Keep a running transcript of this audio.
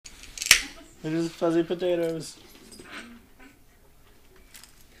They're just fuzzy potatoes.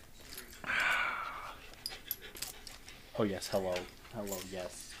 Oh, yes. Hello. Hello,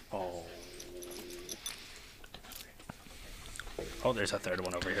 yes. Oh. Oh, there's a third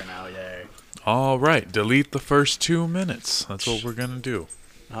one over here now. Yay. All right, delete the first 2 minutes. That's what we're going to do.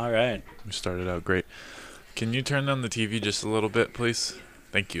 All right. We started out great. Can you turn down the TV just a little bit, please?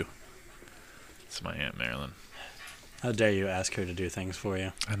 Thank you. It's my Aunt Marilyn. How dare you ask her to do things for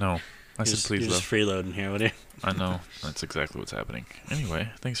you? I know. I said please, you're though. just freeloading here, would you? I know. That's exactly what's happening. Anyway,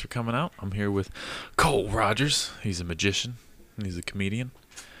 thanks for coming out. I'm here with Cole Rogers. He's a magician. And he's a comedian.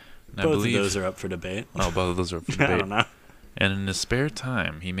 And Both of those are up for debate. Oh, both of those are up for I debate. don't know. And in his spare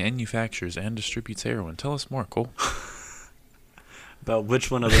time, he manufactures and distributes heroin. Tell us more, Cole. About which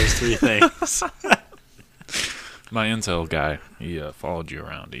one of those three things? My intel guy, he followed you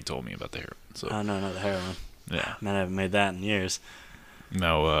around. He told me about the heroin. So Oh, no, not the heroin. yeah. Man, I haven't made that in years.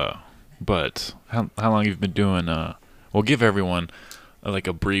 No, but how long you've been doing? We'll give everyone like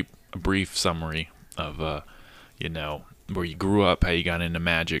a brief summary of where you grew up, how you got into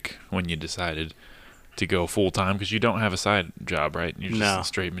magic, when you decided to go full time, because you don't have a side job, right? You're just a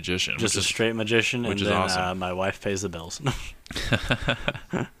straight magician. Just a straight magician, which and is then awesome. My wife pays the bills.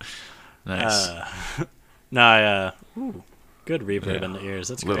 Nice. Good reverb Yeah. in the ears.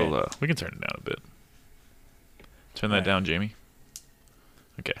 That's Little, great. we can turn it down a bit. Turn that Alright. down, Jamie.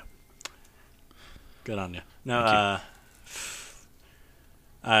 Okay. Good on you. No,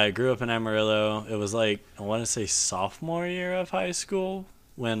 I grew up in Amarillo. It was like, I want to say sophomore year of high school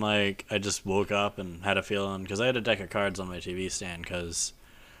when like I just woke up and had a feeling, because I had a deck of cards on my TV stand because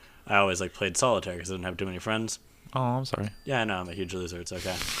I always like played solitaire because I didn't have too many friends. Oh, I'm sorry. Yeah, I know, I'm a huge loser. It's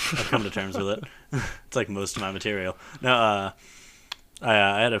okay. I've come to terms with it. It's like most of my material. No,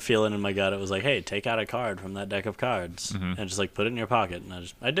 I had a feeling in my gut. It was like, hey, take out a card from that deck of cards Mhm. and just like put it in your pocket.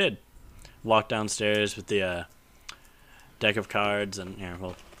 And I did. Walked downstairs with the deck of cards, and here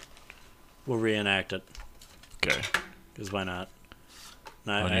we'll reenact it. Okay. Because why not?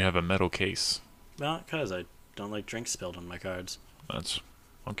 When you have a metal case. Well, because I don't like drinks spilled on my cards. That's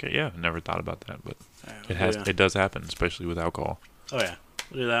okay. Yeah, never thought about that, but Alright, it does happen, especially with alcohol. Oh yeah,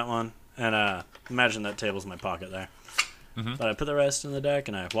 we'll do that one. And imagine that table's in my pocket there. Mhm. But I put the rest in the deck,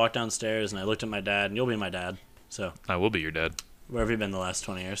 and I walked downstairs, and I looked at my dad, and you'll be my dad. So I will be your dad. where have you been the last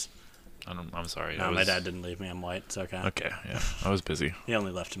 20 years? I'm sorry. No, my dad didn't leave me. I'm white. It's okay. Okay, yeah, I was busy. He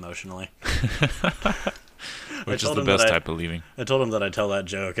only left emotionally. Which is told the him that best I- type of leaving. I told him that I'd tell that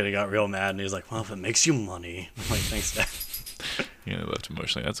joke, and he got real mad, and he was like, well, if it makes you money. I'm like, thanks, Dad. You know, left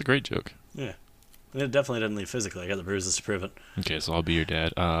emotionally. That's a great joke. Yeah. And it definitely didn't leave physically. I got the bruises to prove it. Okay, so I'll be your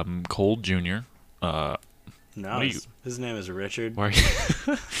dad. Cole Jr. No, What are his name is Richard. Why are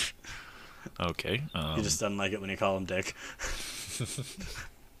you? Okay. He just doesn't like it when you call him Dick.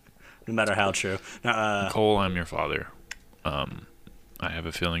 No matter how true. Now, Cole, I'm your father. I have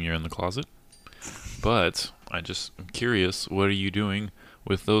a feeling you're in the closet, but I'm curious. What are you doing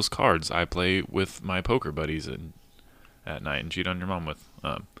with those cards I play with my poker buddies at night and cheat on your mom with?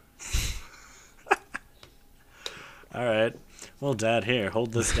 all right. Well, Dad, here,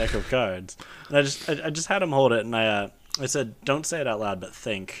 hold this deck of cards. And I just had him hold it, and I said, don't say it out loud, but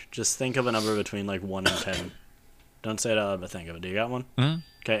think. Just think of a number between like 1 and 10. Don't say it out loud, but think of it. Do you got one? Mm-hmm.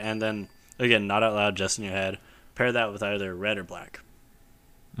 Okay, and then again, not out loud, just in your head. Pair that with either red or black.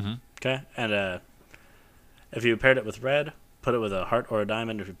 Mm-hmm. Okay, and if you paired it with red, put it with a heart or a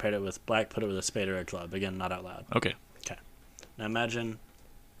diamond. If you paired it with black, put it with a spade or a club. Again, not out loud. Okay. Now imagine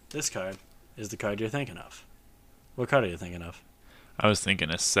this card is the card you're thinking of. What card are you thinking of? I was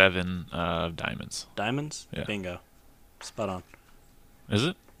thinking a 7 of diamonds. Diamonds? Yeah. Bingo. Spot on. Is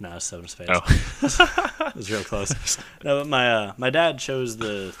it? No, it's 7 of spades. Oh, It was real close. No, but my dad chose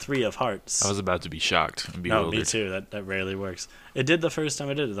the 3 of hearts. I was about to be shocked and No, bewildered. me too. That rarely works. It did the first time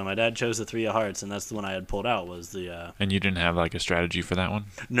I did it, though. My dad chose the 3 of hearts, and that's the one I had pulled out, was the... And you didn't have like a strategy for that one?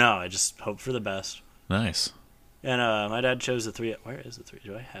 No, I just hoped for the best. Nice. And my dad chose the 3... Where is the 3?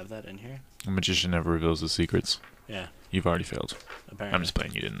 Do I have that in here? A magician never reveals his secrets. Yeah, You've already failed. apparently. I'm just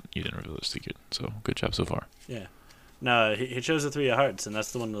playing. You didn't reveal his secret. So good job so far. Yeah. No, he chose the 3 of hearts, and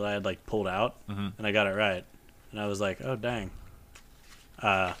that's the one that I had, like, pulled out, Mm-hmm. and I got it right. And I was like, oh, dang.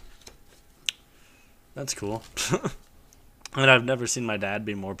 That's cool. And I've never seen my dad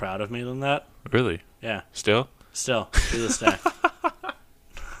be more proud of me than that. Really? Yeah, Still? still, to this day.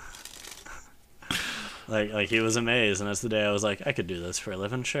 Like he was amazed, and that's the day I was like, I could do this for a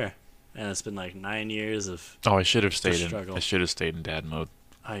living, sure. And it's been like 9 years of... Oh, I should have stayed in. struggle. I should have stayed in dad mode.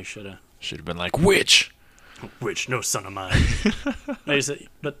 I should have. Should have been like, witch. Which, no son of mine. No,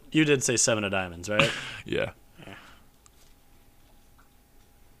 but you did say 7 of diamonds, right? Yeah. Yeah.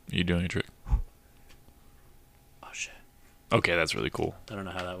 You doing a trick? Okay, that's really cool. I don't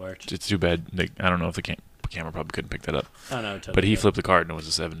know how that worked. It's too bad. I don't know if the camera probably couldn't pick that up. Oh no, totally. But he good. flipped the card and it was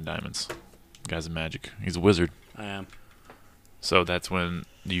a 7 diamonds. Guy's a magic. He's a wizard. I am. So that's when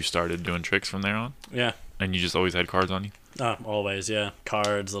you started doing tricks from there on? Yeah. And you just always had cards on you? Oh, always, yeah.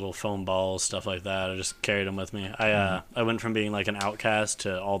 Cards, little foam balls, stuff like that. I just carried them with me. I went from being like an outcast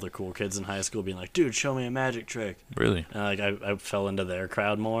to all the cool kids in high school being like, dude, show me a magic trick. Really? And like I fell into their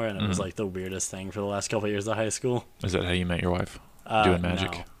crowd more, and it was like the weirdest thing for the last couple of years of high school. Is that how you met your wife? Doing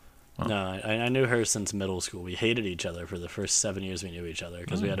magic? No. Oh. No, I knew her since middle school. We hated each other for the first 7 years we knew each other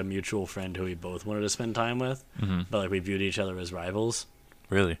because we had a mutual friend who we both wanted to spend time with, but like we viewed each other as rivals.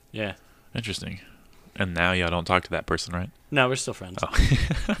 Really? Yeah. Interesting. And now y'all don't talk to that person, right? No, we're still friends.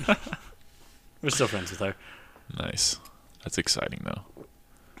 Oh. We're still friends with her. Nice. That's exciting,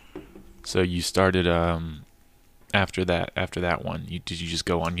 though. So you started after that one. Did you just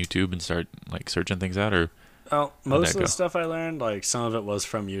go on YouTube and start like searching things out, or? Well, most that of the go? stuff I learned, like some of it was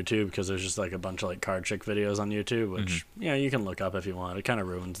from YouTube because there's just like a bunch of like card trick videos on YouTube, which you can look up if you want. It kind of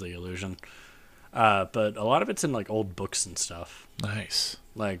ruins the illusion. But a lot of it's in like old books and stuff, Nice.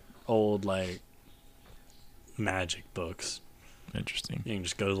 like old like magic books. Interesting. You can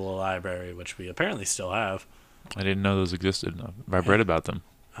just go to the library, which we apparently still have. I didn't know those existed. I've read about them.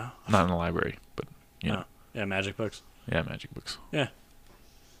 Oh. Not in the library, but Oh. Yeah, magic books. yeah, magic books. Yeah.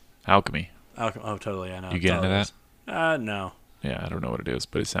 Alchemy. Oh, totally. I know. You get into that? No. Yeah, I don't know what it is,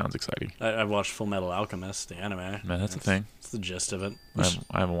 but it sounds exciting. I've watched Full Metal Alchemist, the anime. Man, that's a thing. It's the gist of it.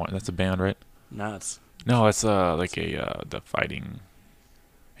 I haven't watched. That's a band, right? No, it's No, it's like the fighting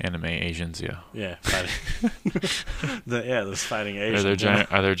anime Asians. Yeah. yeah, fighting. Those fighting Asians.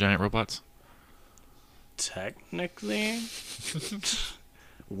 Are there giant robots? Technically,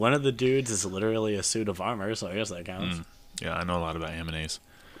 one of the dudes is literally a suit of armor, so I guess that counts. Yeah, I know a lot about animes.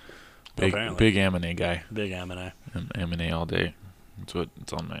 Apparently. Big anime guy. Big anime. Anime all day.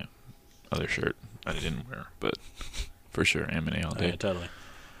 It's on my other shirt. I didn't wear, but for sure, anime all Oh, day. yeah, totally.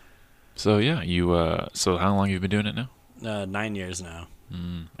 So yeah, so how long have you been doing it now? 9 years now.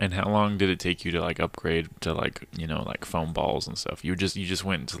 And how long did it take you to like upgrade to like like foam balls and stuff? You just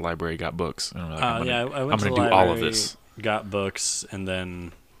went into the library, got books, and were like, I went to the do library, all of this. got books, and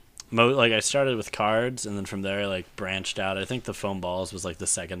then I started with cards, and then from there I like branched out. I think the foam balls was like the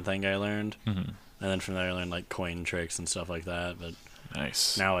second thing I learned, and then from there I learned like coin tricks and stuff like that. But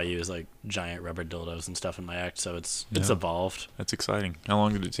Nice. now I use like giant rubber dildos and stuff in my act, so it's Yeah. evolved. That's exciting. How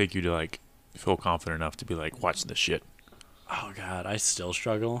long did it take you to like feel confident enough to be like, watch this shit? Oh god, I still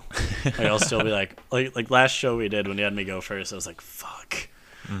struggle. Like, I'll still be like last show we did when you had me go first, I was like, fuck,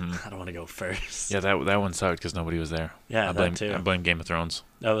 I don't want to go first. Yeah, that one sucked because nobody was there. Yeah, I that blame too. I blame Game of Thrones.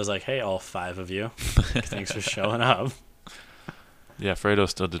 I was like, hey, all 5 of you, thanks for showing up. Yeah, Fredo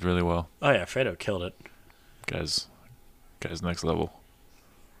still did really well. Oh yeah, Fredo killed it. Guys next level.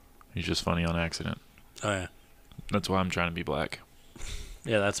 He's just funny on accident. Oh yeah, That's why I'm trying to be black.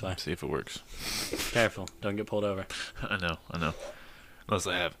 yeah, that's why. See if it works. Careful, don't get pulled over. I know. Unless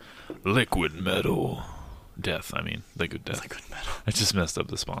I have liquid metal. Liquid death. Liquid metal. I just messed up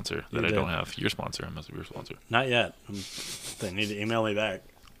the sponsor that You I did. don't have. Your sponsor. I messed up your sponsor. Not yet. They need to email me back.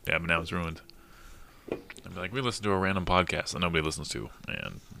 Yeah, but now it's ruined. I'd be like, we listened to a random podcast that nobody listens to,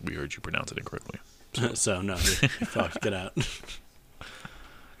 and we heard you pronounce it incorrectly. So no, you're fucked. Get out.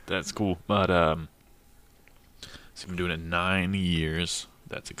 That's cool. But so you've been doing it 9 years.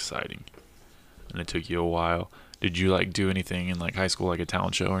 That's exciting. And it took you a while. Did you like do anything in like high school, like a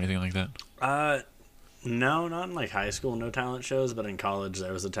talent show or anything like that? No, not in like high school, no talent shows, but in college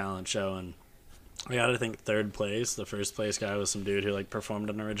there was a talent show, and I got I think 3rd place. The 1st place guy was some dude who like performed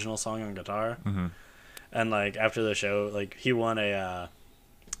an original song on guitar, and like after the show, like he won a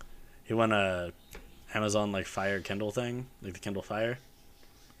Amazon like Fire Kindle thing, like the Kindle Fire,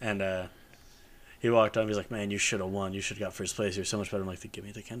 and he walked up. He's like, "Man, you should have won. You should have got 1st place. You're so much better." I'm like, "Give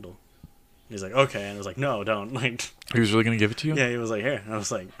me the Kindle." He's like, "Okay," and I was like, "No, don't." Like, He was really gonna give it to you? yeah, he was like, "Here," and I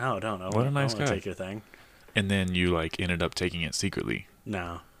was like, "No, don't." What a nice I guy. Take your thing. And then you like ended up taking it secretly.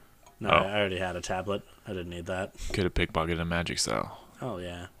 No, Oh. I already had a tablet. I didn't need that. Could have pickpocketed a magic cell. Oh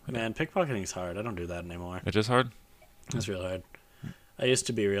yeah, man, pickpocketing's hard. I don't do that anymore. It's just hard. It's real hard. I used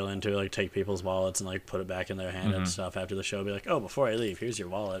to be real into like take people's wallets and like put it back in their hand and stuff after the show. Be like, "Oh, before I leave, here's your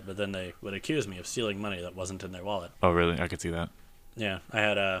wallet." But then they would accuse me of stealing money that wasn't in their wallet. Oh really? I could see that. Yeah,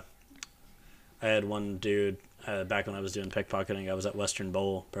 I had one dude back when I was doing pickpocketing. I was at Western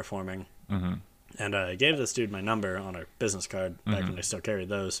Bowl performing, and I gave this dude my number on a business card back when I still carried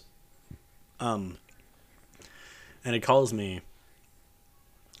those. And he calls me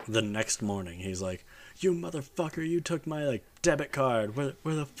the next morning. He's like, "You motherfucker, you took my like debit card. Where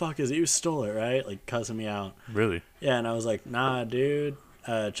the fuck is it? You stole it, right? Like, cussing me out. Really? Yeah, and I was like, nah, dude.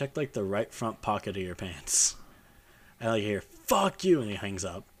 Check, like, the right front pocket of your pants. And I like hear, fuck you, and he hangs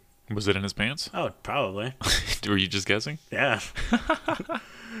up. Was it in his pants? Oh, probably. Were you just guessing? Yeah.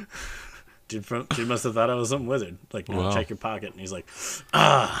 Dude must have thought I was some wizard. Like, no, Wow. check your pocket. And he's like,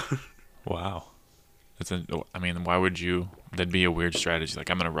 ah. Wow. I mean, why would you? That'd be a weird strategy. Like,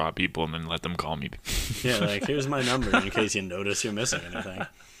 I'm gonna rob people and then let them call me. Yeah, like, here's my number in case you notice you're missing anything.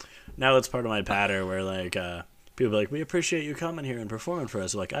 Now it's part of my patter where, like, people are like, we appreciate you coming here and performing for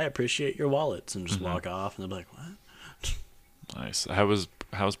us. Like, I appreciate your wallets. And just walk off. And they'll be like, what? Nice. How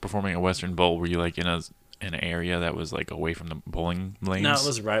was performing at Western Bowl? Were you like in an area that was like away from the bowling lanes? No, it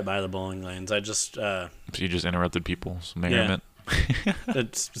was right by the bowling lanes. I just, So you just interrupted people's merriment.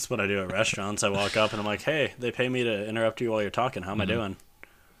 it's what I do at restaurants. I walk up and I'm like, hey, they pay me to interrupt you while you're talking. How am I doing?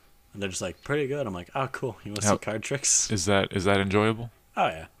 And they're just like, pretty good. I'm like, oh, cool. You want to see card tricks? Is that enjoyable? Oh,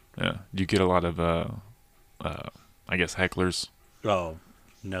 yeah. Yeah. Do you get a lot of I guess hecklers? Oh,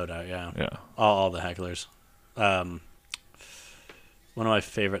 no doubt, yeah. Yeah. All the hecklers. One of my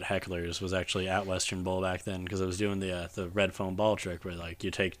favorite hecklers was actually at Western Bowl back then because I was doing the red foam ball trick where, like,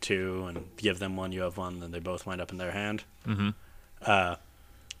 you take two and give them one, you have one, then they both wind up in their hand. Mm-hmm. I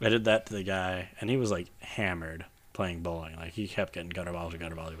did that to the guy, and he was, like, hammered playing bowling. Like, he kept getting gutter ball to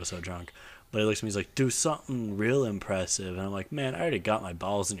gutter ball. He was so drunk. But he looks at me, he's like, do something real impressive. And I'm like, man, I already got my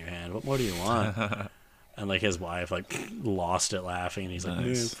balls in your hand. What more do you want? And, like, his wife, like, lost it laughing, and he's like, man,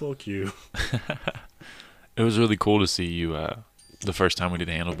 Nice. fuck you. It was really cool to see you the first time we did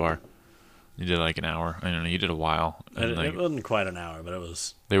the handlebar. You did like an hour. I don't know. You did a while. And It wasn't quite an hour, but it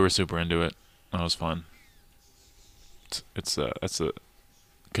was. they were super into it. That was fun. It's that's a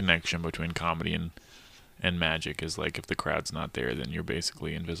connection between comedy and magic. Is like if the crowd's not there, then you're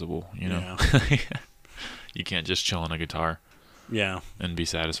basically invisible. You know, you can't just chill on a guitar Yeah. and be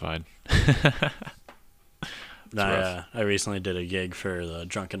satisfied. I recently did a gig for the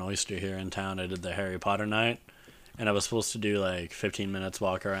Drunken Oyster here in town. I did the Harry Potter night, and I was supposed to do like 15 minutes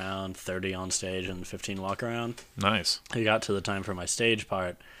walk around, 30 on stage, and 15 walk around. Nice. I got to the time for my stage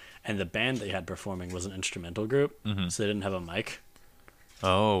part, and the band they had performing was an instrumental group, so they didn't have a mic.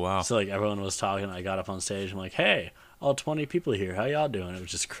 Oh wow. So like everyone was talking, I got up on stage, I'm like, hey, all 20 people here, how y'all doing? It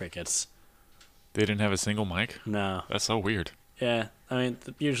was just crickets. They didn't have a single mic? No. That's so weird. Yeah, I mean,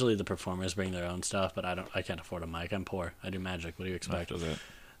 usually the performers bring their own stuff, but I can't afford a mic. I'm poor. I do magic. What do you I expect? feel that.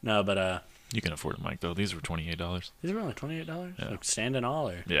 No, but You can afford a mic though. These were $28. these are only $28. Yeah. Like stand and all,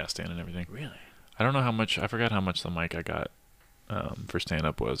 or Yeah, stand and everything. really? I don't know how much. I forgot how much the mic I got for stand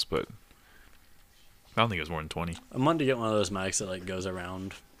up was, but I don't think it was more than 20. I'm wanting to get one of those mics that like goes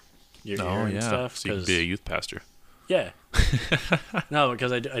around your ear Oh and yeah, stuff. so you can 'cause- be a youth pastor. yeah. No,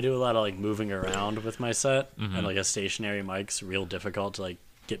 because I do a lot of like moving around with my set, Mhm. and like a stationary mic's real difficult to like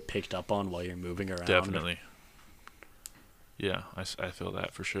get picked up on while you're moving around. Definitely. Yeah, I feel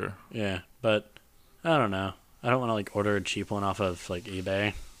that for sure. Yeah, but I don't know. I don't want to like order a cheap one off of like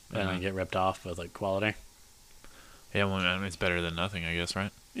eBay and Mhm. then get ripped off with like quality. Yeah, well, I mean, it's better than nothing, I guess,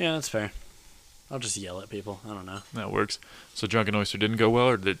 right? Yeah, that's fair. I'll just yell at people. I don't know. That works. So Drunken Oyster didn't go well,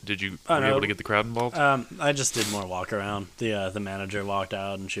 or did you Oh, were you no. able to get the crowd involved? I just did more walk around. The manager walked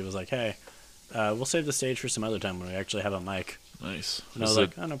out and she was like, "Hey, we'll save the stage for some other time when we actually have a mic." Nice. And I was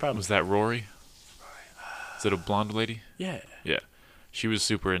like, "Oh, no problem." Was that Rory? Is it a blonde lady? Yeah. Yeah. She was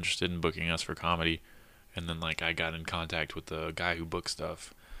super interested in booking us for comedy, and then like I got in contact with the guy who booked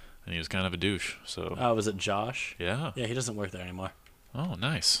stuff, and he was kind of a douche. So Was it Josh? yeah. Yeah, he doesn't work there anymore. Oh,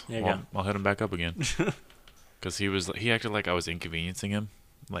 nice. There you Well, go. I'll hit him back up again. Because he acted like I was inconveniencing him,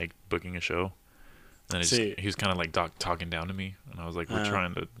 like booking a show. And See- he was kind of like talking down to me, and I was like, "We're Uh,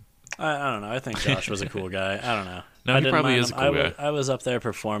 trying to." I don't know. I think Josh was a cool guy. I don't know. No, I he didn't probably mind is a him. cool guy. I was up there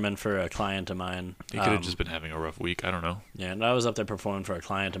performing for a client of mine. He could have just been having a rough week. I don't know. Yeah, and I was up there performing for a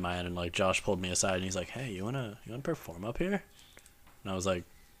client of mine, and like Josh pulled me aside and he's like, "Hey, you wanna perform up here?" And I was like,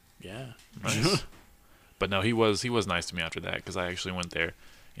 "Yeah." Nice. But no, he was nice to me after that, because I actually went there,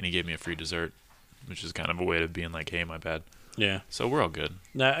 and he gave me a free dessert, which is kind of a way of being like, "Hey, my bad." Yeah. So we're all good.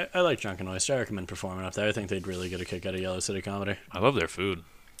 No, I like Drunken Oyster. I recommend performing up there. I think they'd really get a kick out of Yellow City comedy. I love their food.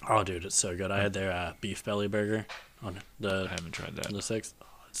 Oh, dude, it's so good. I had their beef belly burger on I the haven't tried that. 6th. Oh,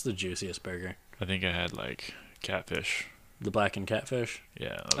 it's the juiciest burger. I think I had like catfish. The blackened catfish.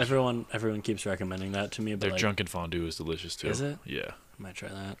 Yeah. that was- Everyone keeps recommending that to me, but their like, drunken fondue is delicious too. Is it? Yeah. I might try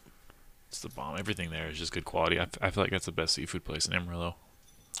that. It's the bomb. Everything there is just good quality. I feel like that's the best seafood place in Amarillo.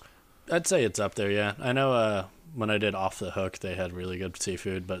 I'd say it's up there, yeah. I know when I did Off the Hook, they had really good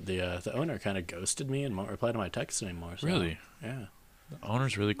seafood, but the owner kind of ghosted me and won't reply to my texts anymore. So, Really? Yeah. The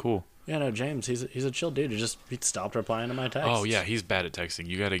owner's really cool. Yeah, no, James, he's a chill dude. He stopped replying to my texts. Oh yeah, he's bad at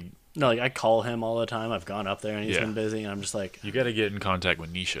texting. No, like I call him all the time. I've gone up there and he's Yeah. been busy, and I'm just like, you gotta get in contact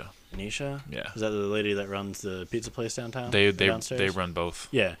with Nisha. Nisha? Yeah. Is that the lady that runs the pizza place downtown? They Or they downstairs? they run both.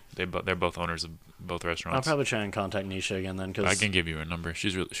 Yeah. They're both owners of both I'll restaurants. probably try and contact Nisha again then, because I can give you her number.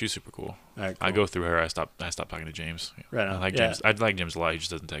 She's super cool. Alright, I cool. go through her. I stopped talking to James. Right on, I like yeah. James. I like James a lot. He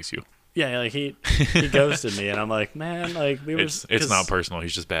just doesn't text you. Yeah, like he ghosted me, and I'm like, man, like we were. It's not personal.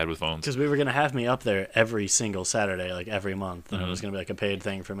 He's just bad with phones. Because we were gonna have me up there every single Saturday, like every month, and it was Mm-hmm. gonna be like a paid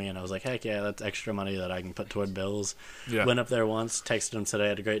thing for me. And I was like, heck yeah, that's extra money that I can put toward bills. Yeah. Went up there once, texted him today,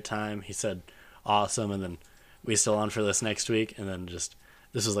 had a great time. He said, awesome, and then we still on for this next week. And then just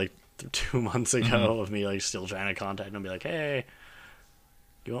this was like 2 months ago Mm-hmm. of me like still trying to contact him and be like, hey,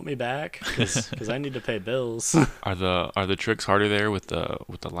 you want me back? Because I need to pay bills. Are the tricks harder there with the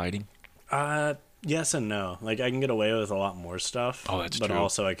lighting? Yes and no. Like I can get away with a lot more stuff. Oh, that's but true.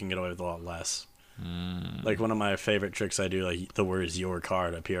 also I can get away with a lot less. Like one of my favorite tricks I do, like the words "your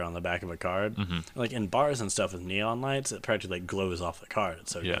card" appear on the back of a card. Like in bars and stuff with neon lights, it practically like glows off the card.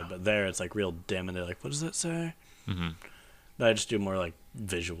 It's so Yeah. good. But there, it's like real dim, and they're like, "What does that say?" Mm-hmm. But I just do more like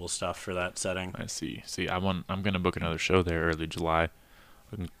visual stuff for that setting. I see. I'm gonna book another show there early July.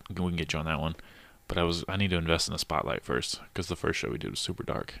 We can get you on that one. But I need to invest in a spotlight first because the first show we did was super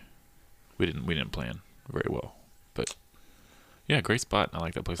dark. We didn't plan very well, but yeah, great spot. I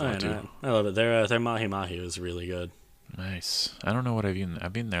like that place a lot too. I love it. Their mahi mahi was really good. Nice. I don't know what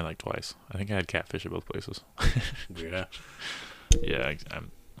I've been there like twice. I think I had catfish at both places. Weirdo. Yeah,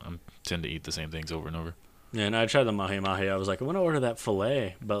 I'm tend to eat the same things over and over. Yeah, and I tried the mahi mahi. I was like, I want to order that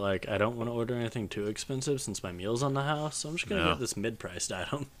fillet, but like I don't want to order anything too expensive since my meal's on the house. So I'm just gonna No. get this mid-priced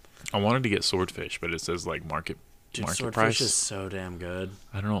item. I wanted to get swordfish, but it says like market Dude, swordfish price. is so damn good.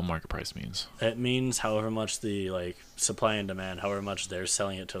 I don't know what market price means. It means however much the like supply and demand, however much they're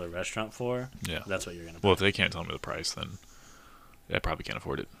selling it to the restaurant for. Yeah. That's what you're gonna pay. Well, if they can't tell me the price, then I probably can't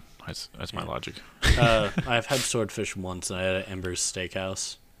afford it. That's my Yeah. logic. I've had swordfish once, and I had at Ember's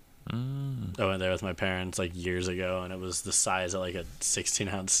Steakhouse. Mm. I went there with my parents like years ago, and it was the size of like a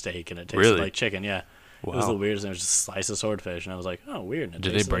 16-ounce steak, and it tasted Really? like chicken. Yeah, it was the Wow. weirdest. And it was just a slice of swordfish, and I was like, oh, weird. And it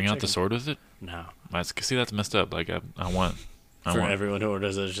Did they tasted bring like out the chicken. sword with it? No. See, that's messed up. Like I want For everyone who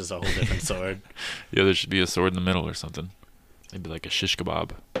orders it, it's just a whole different sword, Yeah, there should be a sword in the middle or something. Maybe like a shish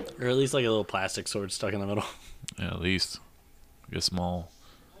kebab. or at least like a little plastic sword stuck in the middle. Yeah, at least like a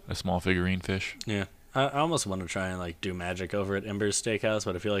small figurine fish. Yeah. I almost want to try and like do magic over at Ember's Steakhouse,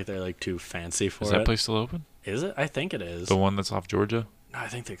 but I feel like they're like too fancy for Is it. that place still open? Is it? I think it is. The one that's off Georgia? No, I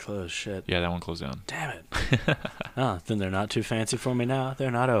think they closed. Shit. Yeah, that one closed down. Damn it. Oh, then they're not too fancy for me now. They're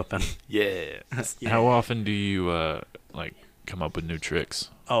not open. Yeah. Yeah. How often do you like come up with new tricks?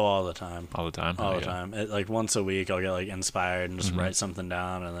 Oh, all the time. All the time? All Oh, the yeah. time. Like once a week, I'll get like inspired and just Mhm. write something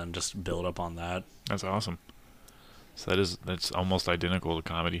down, and then just build up on that. That's awesome. So that's almost identical to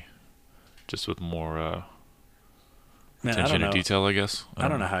comedy, just with more Man, I attention don't to know. detail, I guess. I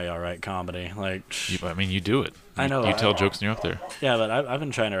don't know how y'all write comedy. Like, I mean, you do it. I know, You tell I- jokes and you're up there. yeah, but I've been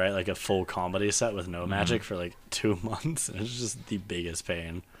trying to write like a full comedy set with Mm-hmm. no magic for like 2 months, and it's just the biggest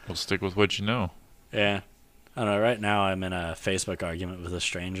pain. Well, stick with what you know. Yeah. I don't know. Right now, I'm in a Facebook argument with a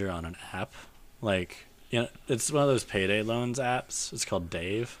stranger on an app. Like, you know, it's one of those payday loans apps. It's called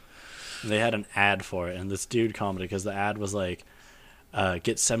Dave. They had an ad for it, and this dude commented because the ad was like,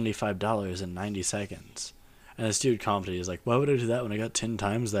 get $75 in 90 seconds. And this dude commented, he's like, why would I do that when I got 10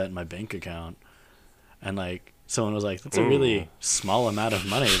 times that in my bank account? And like, someone was like, that's a really Ooh. small amount of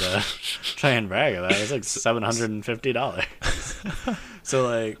money to try and brag about. It's like $750. So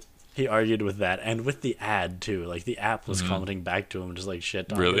like, he argued with that and with the ad too. Like the app was commenting back to him, just like shit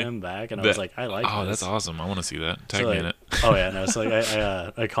talking Really? him back, and I was like, I like Oh, this. that's awesome. I want to see that. Tag So, me like, in it. Oh yeah, no. So like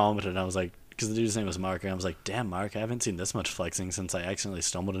I commented and I was like, because the dude's name was Mark, and I was like, damn Mark, I haven't seen this much flexing since I accidentally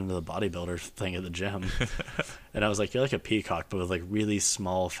stumbled into the bodybuilder thing at the gym. And I was like, you're like a peacock, but with like really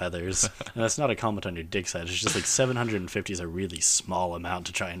small feathers. And that's not a comment on your dick size. It's just like 750 is a really small amount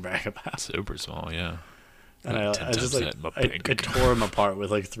to try and brag about. Super small, yeah. And Got I 10 just times like that in my I bank account. tore him apart with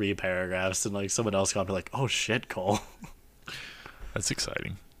like 3 paragraphs, and like someone else commented like, oh shit, Cole. That's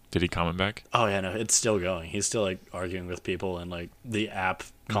exciting. Did he comment back? Oh yeah, no, it's still going. He's still like arguing with people, and like the app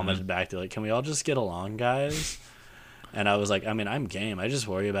commented back to like, "Can we all just get along, guys?" And I was like, I mean, I'm game. I just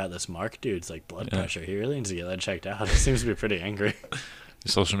worry about this Mark dude's like blood Yeah. pressure. He really needs to get that checked out. He seems to be pretty angry.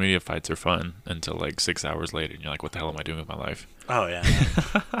 Social media fights are fun until like 6 hours later, and you're like, "What the hell am I doing with my life?" Oh yeah,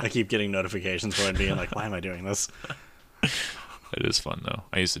 no. I keep getting notifications for it, being like, "Why am I doing this?" It is fun though.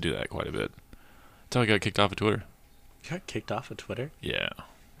 I used to do that quite a bit until I got kicked off of Twitter. You got kicked off of Twitter. Yeah,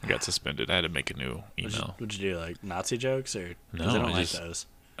 I got suspended. I had to make a new email. What'd you do? Like Nazi jokes or? 'Cause No, they don't I like just- those.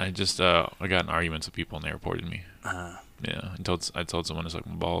 I got in arguments with people and they reported me. Uh, Yeah, I told someone to suck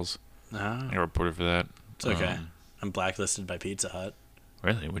my balls. I no, got reported for that. it's okay. I'm blacklisted by Pizza Hut.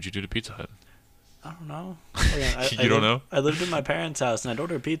 Really? What'd you do to Pizza Hut? I don't know. I You don't know? I lived in my parents' house, and I'd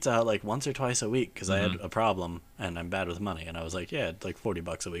order Pizza Hut like once or twice a week because I had a problem, and I'm bad with money. And I was like, yeah, it's like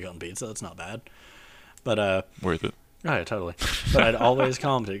 $40 a week on pizza. That's not bad. But Worth it. oh yeah, totally. But I'd always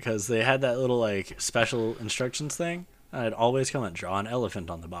comment it because they had that little like special instructions thing. And I'd always comment, draw an elephant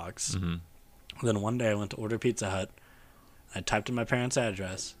on the box. Hmm. Then one day I went to order Pizza Hut. I typed in my parents'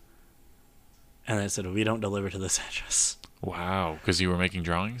 address, and they said, we don't deliver to this address. Wow, because you were making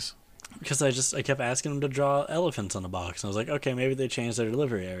drawings? Because I kept asking them to draw elephants on the box. And I was like, okay, maybe they changed their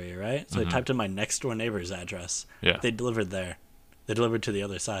delivery area, right? So I typed in my next door neighbor's address. Yeah. They delivered there. They delivered to the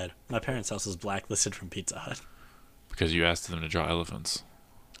other side. My parents' house was blacklisted from Pizza Hut. Because you asked them to draw elephants.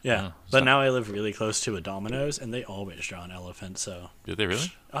 Yeah. Oh, But so- now I live really close to a Domino's, and they always draw an elephant, so... Did they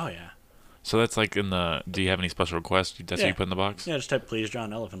really? Oh, yeah. So that's like in the. Do you have any special requests? That's what Yeah. you put in the box? Yeah, just type, please draw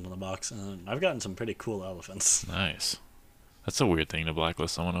an elephant on the box. And I've gotten some pretty cool elephants. Nice. That's a weird thing to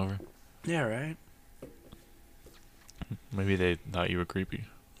blacklist someone over. Yeah, right? Maybe they thought you were creepy.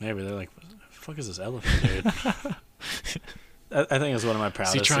 Maybe they're like, what the fuck is this elephant, dude? I think it's one of my Is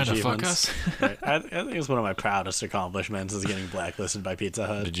proudest he trying to fuck achievements. us? Right. I think it's one of my proudest accomplishments is getting blacklisted by Pizza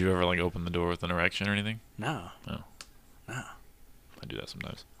Hut. Did you ever like open the door with an erection or anything? No. No. No. I do that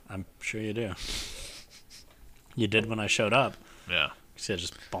sometimes. I'm sure you do. You did when I showed up. Yeah. You said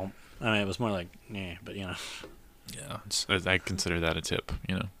just bump. I mean, it was more like, yeah, but you know. Yeah. I consider that a tip,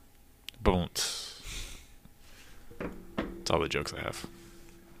 you know. Boom. It's all the jokes I have.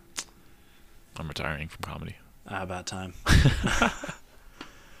 I'm retiring from comedy. About time.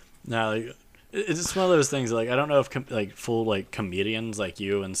 No, like, it's just one of those things. Like, I don't know if like full like comedians like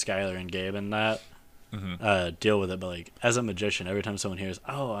you and Skylar and Gabe and that Mm-hmm. deal with it. But like, as a magician, every time someone hears,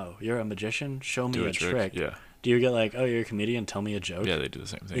 "Oh, you're a magician, show me Do a trick," Yeah. do you get like, "Oh, you're a comedian, tell me a joke"? Yeah, they do the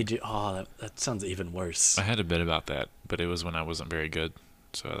same They thing. do. Oh, that sounds even worse. I had a bit about that, but it was when I wasn't very good,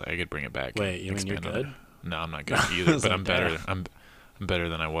 so I could bring it back. Wait, and you mean you're expand on it. good? No, I'm not good I either, was but like, I'm better. damn. I'm better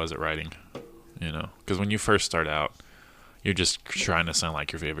than I was at writing. You know, because when you first start out, you're just trying to sound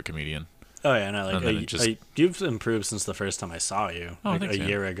like your favorite comedian. Oh yeah, no, like And then it just- you've improved since the first time I saw you, Oh, like thanks, a man.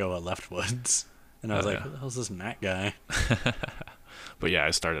 year ago at Leftwoods, and I was Oh, like, yeah. "Who the hell's this Matt guy?" But yeah,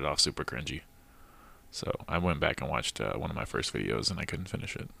 I started off super cringy. So I went back and watched one of my first videos, and I couldn't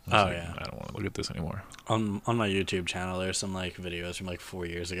finish it. I was Oh, yeah. I don't want to look at this anymore. On my YouTube channel, there's some like videos from like 4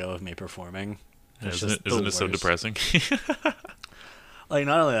 years ago of me performing. And it's Isn't just it, isn't the it so worst. depressing? Like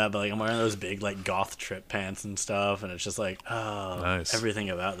not only that, but like I'm wearing those big like goth trip pants and stuff, and it's just like, oh, Nice. everything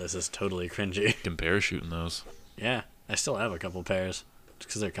about this is totally cringy. Can parachuting those. Yeah, I still have a couple pairs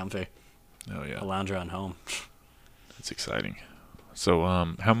because they're comfy. Oh yeah, I lounge around home. it's exciting. So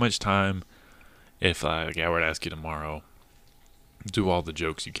how much time, if like, I were to ask you tomorrow, do all the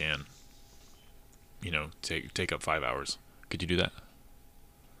jokes you can, you know, take up 5 hours, could you do that?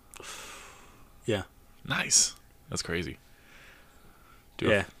 Yeah. Nice. That's crazy.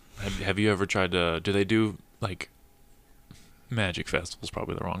 Yeah. Have you ever tried to? Do they do like magic festivals?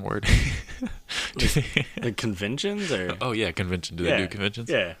 Probably the wrong word. Do they- The conventions or oh yeah, convention. Do Yeah. they do conventions?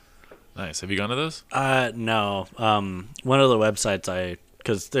 yeah. Nice. Have you gone to those? No. One of the websites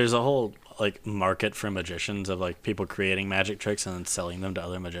because there's a whole like market for magicians of like people creating magic tricks and then selling them to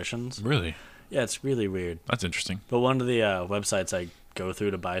other magicians. Really? Yeah, it's really weird. That's interesting. But one of the websites I go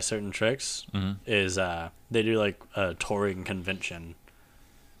through to buy certain tricks Hmm. is they do like a touring convention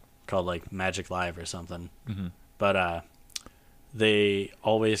called like Magic Live or something. Hmm. But they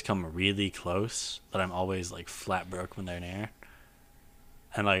always come really close, but I'm always like flat broke when they're near.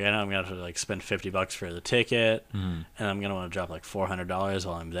 And like I know I'm gonna have to like spend $50 for the ticket, Hmm. and I'm gonna want to drop like $400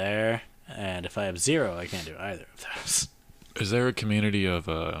 while I'm there. And if I have zero, I can't do either of those. Is there a community of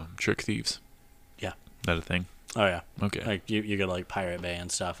trick thieves? Yeah. That a thing? Oh yeah, Okay. like you go to like Pirate Bay and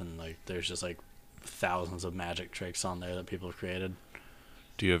stuff, and like there's just like thousands of magic tricks on there that people have created.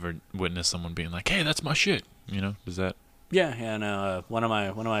 Do you ever witness someone being like, "Hey, that's my shit"? You know? Does that? Yeah, no. One of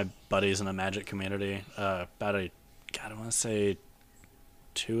my buddies in the magic community, about I want to say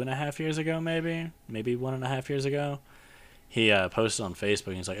 2.5 years ago, maybe 1.5 years ago, he posted on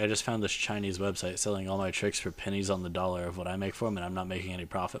Facebook. He's like, I just found this Chinese website selling all my tricks for pennies on the dollar of what I make for them, and I'm not making any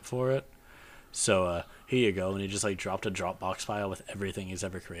profit for it. So here you go, and he just like dropped a Dropbox file with everything he's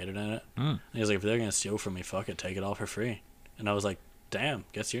ever created in it. Mm. And he was like, if they're gonna steal from me, fuck it, take it all for free. And I was like, damn,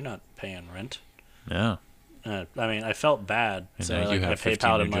 guess you're not paying rent. Yeah. I mean, I felt bad, And so now like, you I have 15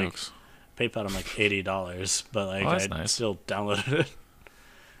 PayPal'd new him jokes. like $80, but like Oh, that's I nice. still downloaded it.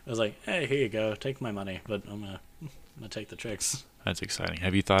 I was like, hey, here you go, take my money, but I'm gonna take the tricks. That's exciting.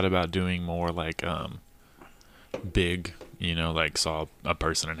 Have you thought about doing more like big, like saw a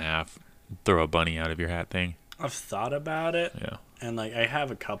person in half, throw a bunny out of your hat thing? I've thought about it, Yeah. and like I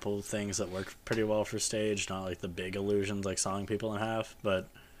have a couple things that work pretty well for stage, not like the big illusions like sawing people in half, but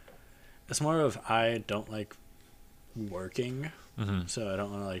it's more of I don't like working, so I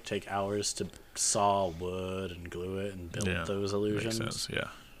don't want to like take hours to saw wood and glue it and build those illusions. Makes sense. Yeah.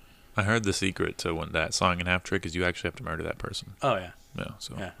 I heard the secret to when that sawing in half trick is you actually have to murder that person. Oh yeah. Yeah.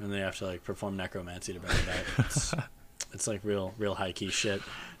 So. Yeah, and they have to like perform necromancy to bring it back. It's like real high key shit.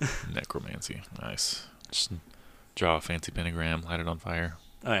 Necromancy. Nice. Just draw a fancy pentagram, light it on fire.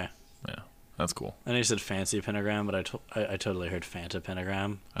 Oh yeah. Yeah. That's cool. I know you said fancy pentagram, but I totally heard Fanta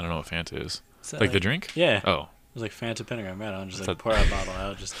pentagram. I don't know what Fanta is. Is that Like the drink? Yeah. Oh. It was like Fanta pentagram, right on. Just I like thought- pour a bottle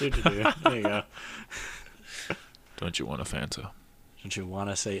out. Just do. There you go. Don't you want a Fanta? Don't you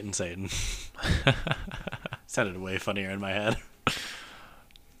wanna Satan? Sounded way funnier in my head.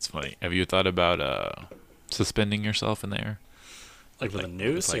 It's funny. Have you thought about suspending yourself in the air? Like with a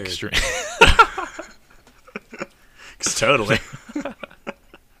noose Like or string. totally.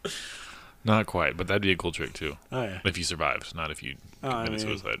 Not quite, but that'd be a cool trick too. Oh yeah. If you survived, not if you I committed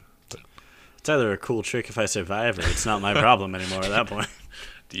mean- suicide. It's either a cool trick if I survive or it's not my problem anymore at that point.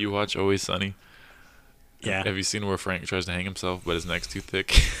 Do you watch Always Sunny? Yeah. Have you seen where Frank tries to hang himself, but his neck's too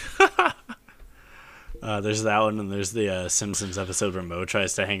thick? There's that one, and there's the Simpsons episode where Moe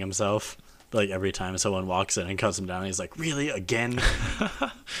tries to hang himself. Like every time someone walks in and cuts him down, he's like, "Really again?"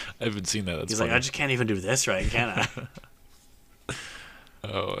 I haven't seen that. That's He's funny. like, "I just can't even do this right, can I?"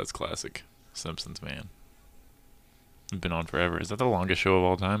 Oh, that's classic. Simpsons, man. It's been on forever. Is that the longest show of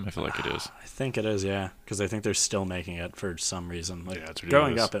all time? I feel like it is. I think it is, yeah, because I think they're still making it for some reason. Like, Yeah, it's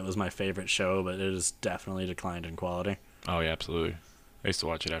growing ridiculous. up, it was my favorite show, but it has definitely declined in quality. Oh, yeah, absolutely. I used to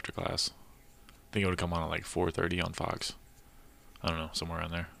watch it after class. I think it would come on at like 4:30 on Fox. I don't know, somewhere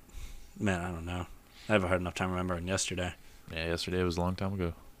around there. Man, I don't know. I haven't had enough time remembering yesterday. Yeah, yesterday was a long time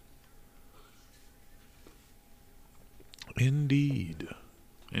ago. Indeed.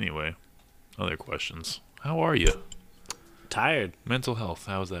 Anyway, other questions. How are you? Tired. Mental health,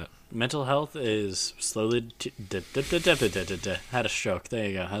 how's that? Mental health is slowly. Had a stroke. There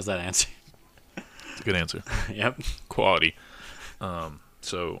you go. How's that answer? It's a good answer. Yep. Quality.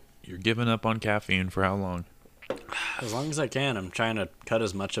 So you're giving up on caffeine for how long? As long as I can, I'm trying to cut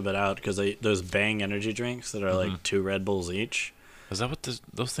as much of it out because those Bang energy drinks that are like 2 Red Bulls each. Is that what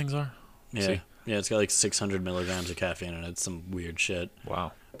those things are? Yeah, See? yeah, it's got like 600 milligrams of caffeine in it. It's some weird shit.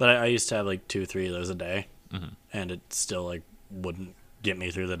 Wow. But I used to have like 2-3 of those a day, Mhm. and it still like wouldn't get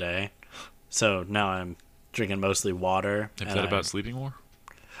me through the day. So now I'm drinking mostly water. Have you and thought about sleeping more?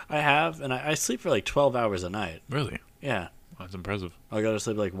 I have, and I sleep for like 12 hours a night. Really? Yeah, That's impressive. I'll go to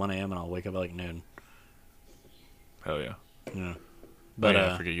sleep at like 1 a.m. and I'll wake up at like noon. Hell yeah. Yeah. But But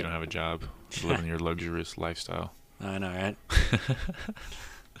I forget you don't have a job. Living your luxurious lifestyle. I know, right?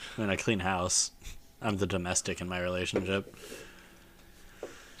 I mean, I clean house. I'm the domestic in my relationship.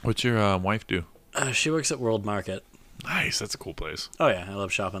 What's your wife do? She works at World Market. Nice. That's a cool place. Oh yeah, I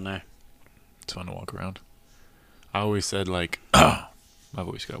love shopping there. It's fun to walk around. I always said like, my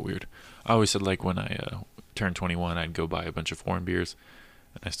voice got weird. I always said like when I turned 21, I'd go buy a bunch of foreign beers,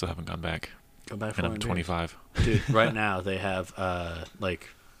 and I still haven't gone back. Go buy And foreign I'm beers. 25. Dude, right now they have like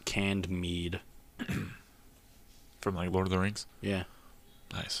canned mead. From like Lord of the Rings. Yeah,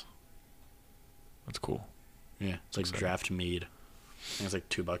 Nice. That's cool. yeah. It's like exciting. draft mead. I think it's like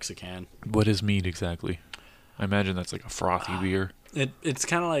 $2 a can. What is mead exactly? I imagine that's like a frothy beer. It's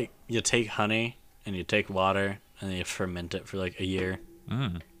kind of like you take honey and you take water and then you ferment it for like a year.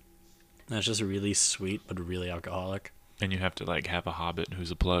 Mm. And it's just really sweet but really alcoholic. And you have to like have a hobbit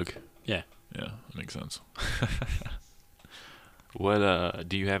who's a plug. Yeah. Yeah, that makes sense. What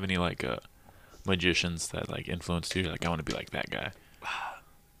do you have any like magicians that like influenced you? You're like, I want to be like that guy.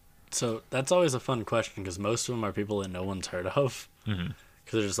 So that's always a fun question because most of them are people that no one's heard of. Mm-hmm.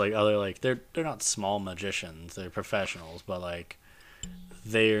 Because they're just like other like they're not small magicians, they're professionals, but like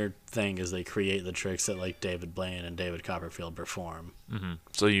their thing is they create the tricks that like David Blaine and David Copperfield perform. Mm-hmm.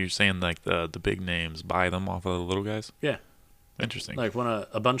 So you're saying like the big names buy them off of the little guys? Yeah. Interesting. Like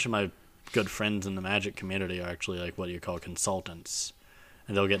a bunch of my good friends in the magic community are actually like what you call consultants,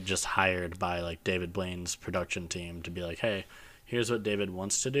 and they'll get just hired by like David Blaine's production team to be like, hey, here's what David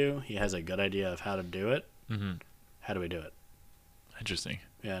wants to do. He has a good idea of how to do it. Mm-hmm. How do we do it? Interesting.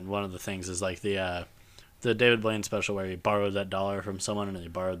 Yeah, and one of the things is like the David Blaine special where he borrowed that dollar from someone and he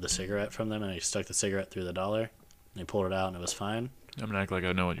borrowed the cigarette from them and he stuck the cigarette through the dollar and he pulled it out and it was fine. I'm gonna act like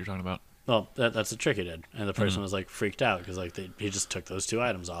I know what you're talking about. Well, that's the trick he did, and the person was like freaked out because like he just took those 2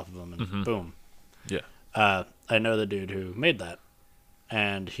 items off of him and boom. Yeah. I know the dude who made that,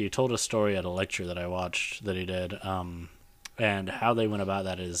 and he told a story at a lecture that I watched that he did. And how they went about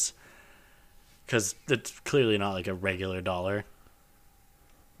that is because it's clearly not like a regular dollar.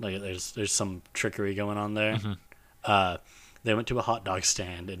 Like there's some trickery going on there. They went to a hot dog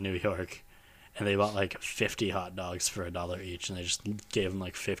stand in New York, and they bought like 50 hot dogs for $1 each, and they just gave them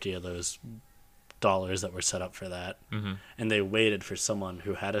like 50 of those dollars that were set up for that. And they waited for someone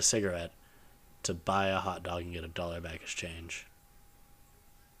who had a cigarette to buy a hot dog and get $1 back as change.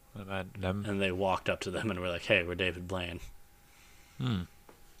 What about them? And they walked up to them and were like, "Hey, we're David Blaine. Can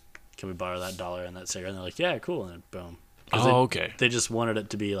we borrow that $1 and that cigarette?" And they're like, "Yeah, cool." And then boom. Okay. They just wanted it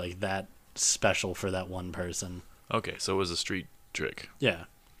to be like that special for that one person. Okay, so it was a street trick. Yeah.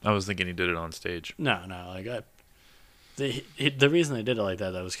 I was thinking he did it on stage. No. Like the reason they did it like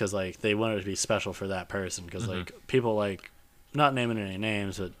that though was because like they wanted it to be special for that person. Because like people like, not naming any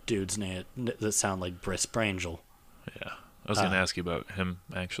names, but dudes that sound like Briss Brangel. Yeah. I was going to ask you about him,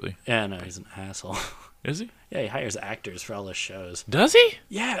 actually. Yeah, no, he's an asshole. Is he? Yeah, he hires actors for all his shows. Does he?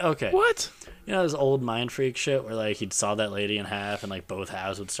 Yeah, okay. What? You know this old Mind Freak shit where like he'd saw that lady in half and like both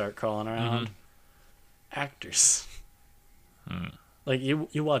halves would start crawling around? Actors. Like you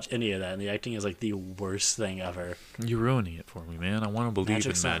watch any of that and the acting is like the worst thing ever. You're ruining it for me, man. I want to believe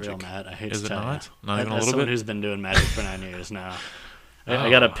Magic's in not magic. real, Matt. I hate Is to it tell not? you. Not even a As little someone bit? who's been doing magic for 9 years now. I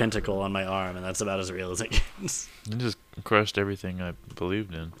got a pentacle on my arm and that's about as real as it gets. You just crushed everything I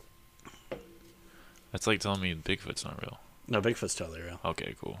believed in. That's like telling me Bigfoot's not real. No, Bigfoot's totally real.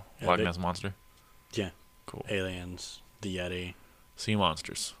 Okay, cool. Yeah, Loch Ness Monster? Yeah. Cool. Aliens, the Yeti, Sea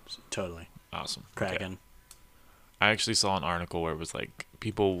monsters. totally. Awesome. Kraken. Okay. I actually saw an article where it was like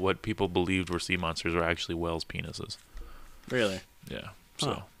what people believed were sea monsters were actually whales' penises. Really? Yeah.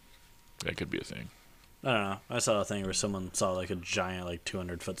 So Huh. that could be a thing. I don't know. I saw a thing where someone saw like a giant, like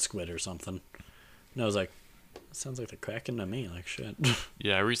 200-foot squid or something. And I was like, that sounds like the Kraken to me. Like shit.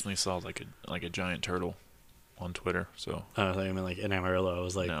 Yeah, I recently saw like a giant turtle on Twitter. So I was like, like in Amarillo. I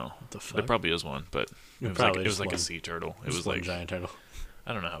was like, no, what the fuck? there probably is one, but There it was probably like is a one. sea turtle. It Just was one like giant turtle.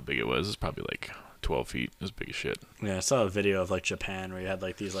 I don't know how big it was. It's probably like 12 feet. It was big as shit. Yeah, I saw a video of like Japan where you had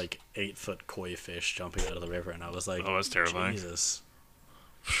like these like 8-foot koi fish jumping out of the river, and I was like, Oh, that's terrifying. Jesus.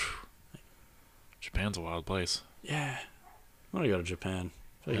 Japan's a wild place. Yeah, I want to go to Japan.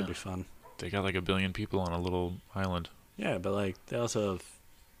 I feel like it'd be fun. They got like 1 billion people on a little island. Yeah, but like they also have,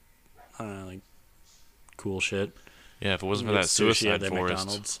 I don't know, like cool shit. Yeah, if it wasn't for You that get sushi suicide at their forest,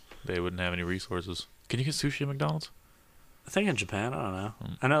 McDonald's. they wouldn't have any resources. Can you get sushi at McDonald's? I think in Japan, I don't know.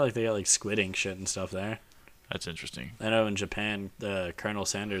 I know like they got like squid ink shit and stuff there. That's interesting. I know in Japan, Colonel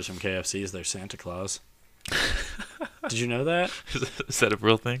Sanders from KFC is their Santa Claus. Did you know that? Is that a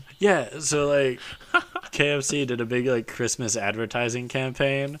real thing? Yeah, so like KFC did a big like Christmas advertising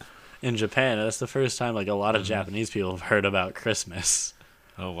campaign in Japan. That's the first time like a lot of Japanese people have heard about Christmas.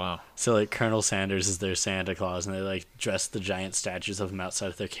 Oh, wow. So like Colonel Sanders is their Santa Claus, and they like dress the giant statues of him outside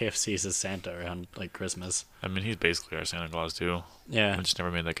of their KFCs as Santa around like Christmas. I mean, he's basically our Santa Claus, too. Yeah. I just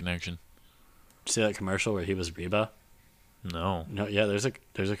never made that connection. See that commercial where he was Reba? No. No, yeah. There's a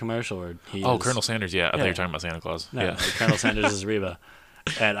commercial where he. Oh, is, Colonel Sanders, yeah. I thought you Yeah. were talking about Santa Claus. No, Yeah. like, Colonel Sanders is Reba,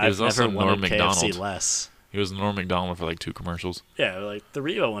 and He was I've never also Norm wanted KFC Macdonald. less. He was Norm Macdonald for like 2 commercials. Yeah, like the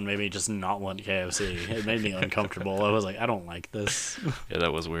Reba one made me just not want KFC. It made me uncomfortable. I was like, I don't like this. Yeah,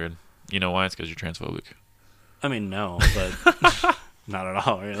 that was weird. You know why? It's because you're transphobic. I mean, no, but not at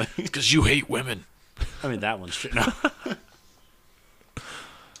all, really. It's because you hate women. I mean, that one's true. No.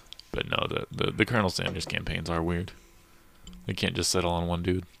 But no, the Colonel Sanders campaigns are weird. They can't just settle on one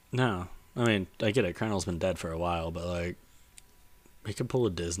dude. No. I mean, I get it. Colonel's been dead for a while, but, like, he could pull a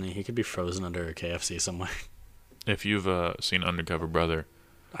Disney. He could be frozen under a KFC somewhere. If you've seen Undercover Brother,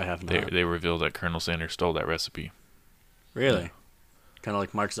 I have not. they reveal that Colonel Sanders stole that recipe. Really? Yeah. Kind of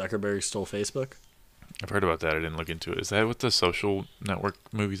like Mark Zuckerberg stole Facebook? I've heard about that. I didn't look into it. Is that what the Social Network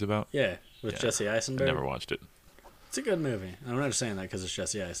movie's about? Yeah, with Yeah. Jesse I Eisenberg. never watched it. It's a good movie. I'm not just saying that because it's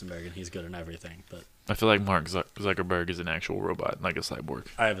Jesse Eisenberg and he's good in everything, but I feel like Mark Zuckerberg is an actual robot, like a cyborg.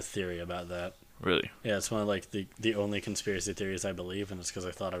 I have a theory about that. Really? Yeah, it's one of like the only conspiracy theories I believe, and it's because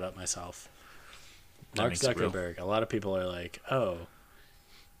I thought it up myself. That Mark makes it real. Zuckerberg. A lot of people are like, "Oh,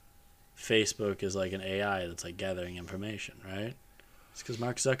 Facebook is like an AI that's like gathering information, right?" It's because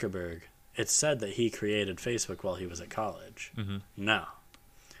Mark Zuckerberg. It's said that he created Facebook while he was at college. Mm-hmm. No,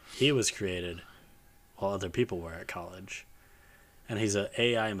 he was created while other people were at college, and he's an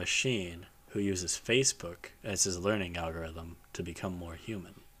AI machine who uses Facebook as his learning algorithm to become more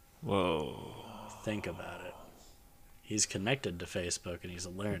human. Whoa. Think about it. He's connected to Facebook and he's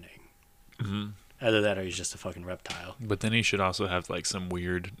learning. Mm-hmm. Either that or he's just a fucking reptile. But then he should also have like some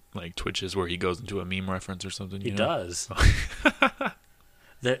weird like twitches where he goes into a meme reference or something. He you know? does.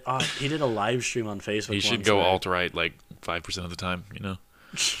 He did a live stream on Facebook. He should once go where- alt-right like 5% of the time, you know?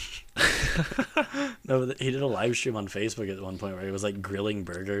 No, he did a live stream on Facebook at one point where he was like grilling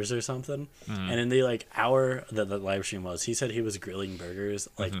burgers or something. And in the like hour that the live stream was, he said he was grilling burgers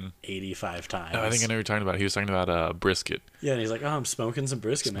like 85 times. Oh, I think I know what you're talking about. He was talking about brisket. Yeah, and he's like, "Oh, I'm smoking some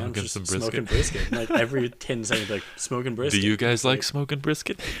brisket, man. I'm Smoking just some brisket." smoking brisket." And, like every 10 seconds, like smoking brisket. Do you guys like smoking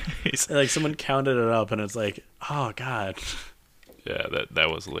brisket? And, like someone counted it up, and it's like, "Oh God." Yeah,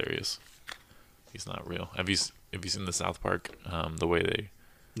 that was hilarious. He's not real. Have you seen the South Park? The way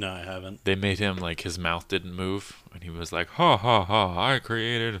No, I haven't. they made him like his mouth didn't move, and he was like, "Ha ha ha! I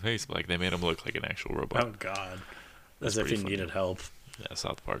created a face." Like they made him look like an actual robot. Oh God. That's As if he pretty funny. needed help. Yeah,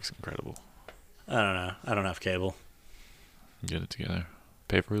 South Park's incredible. I don't know. I don't have cable. Get it together.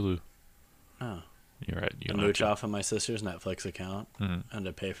 Pay for Hulu. Oh. You're right. You I don't have mooch to. off of my sister's Netflix account, Mhm. and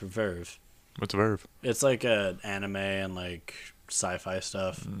I pay for Verve. What's Verve? It's like a anime and like sci-fi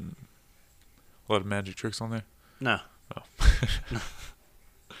stuff. Mm. A lot of magic tricks on there. No.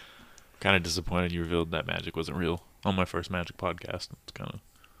 Kind of disappointed you revealed that magic wasn't real on my first magic podcast. It's kind of.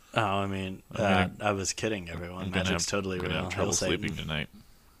 Oh, I mean, I was kidding, everyone. Magic's totally I'm gonna real. have trouble Hail Satan. sleeping tonight.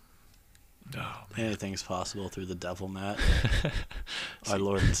 Oh, man. Anything's possible through the devil, Matt. Our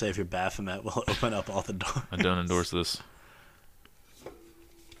Lord and Savior Baphomet will open up all the doors. I don't endorse this.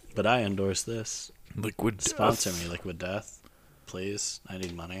 But I endorse this. Liquid death. Sponsor me, Liquid Death. Please. I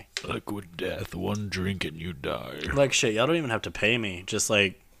need money. Liquid death. One drink and you die. Like, shit, y'all don't even have to pay me. Just,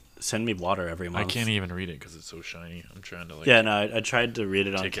 like, send me water every month. I can't even read it because it's so shiny. I'm trying to like. Yeah, no, I tried to read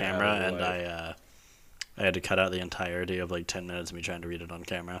it on Take it out camera, of the and light. I had to cut out the entirety of, like, 10 minutes of me trying to read it on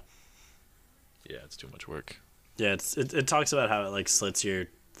camera. Yeah, it's too much work. Yeah, it talks about how it, like, slits your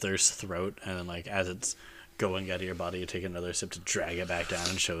thirst throat, and then, like, as it's going out of your body, you take another sip to drag it back down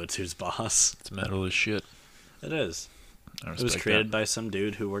and show it's who's boss. It's metal as shit. It is. I It was respect created by some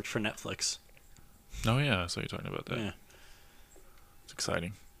dude who worked for Netflix. that. Oh yeah, I saw you talking about that. Yeah. It's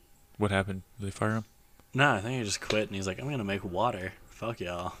exciting. What happened? Did they fire him? No, I think he just quit, and he's like, I'm gonna make water. Fuck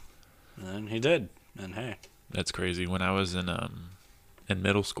y'all. And then he did. And hey. That's crazy. When I was in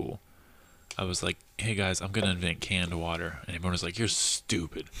middle school, I was like, "Hey guys, I'm gonna invent canned water," and everyone was like, "You're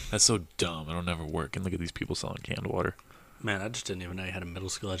stupid. That's so dumb. It'll never work." And look at these people selling canned water. Man, I just didn't even know you had a middle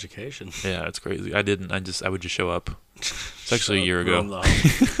school education. Yeah, it's crazy. I didn't. I would just show up. It's actually a year ago. Roam the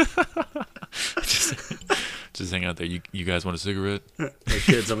home. Just hang out there. You guys want a cigarette? Like,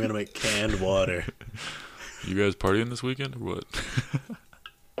 kids, I'm gonna make canned water. You guys partying this weekend or what?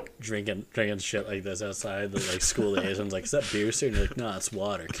 Drinking shit like this outside. The like school liaison's like, is that beer, sir? And you're like, no, it's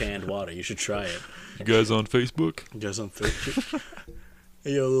water, canned water. You should try it. You guys on Facebook? You guys on Facebook?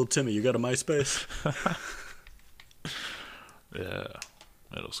 Hey, yo, little Timmy, you got a MySpace? Yeah.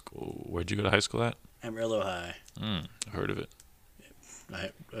 Middle school. Where'd you go to high school at? Amarillo High. I heard of it. I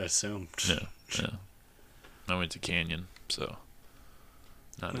assumed. Yeah. Yeah. I went to Canyon, so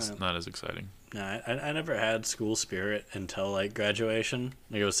not as exciting. No, I never had school spirit until like graduation.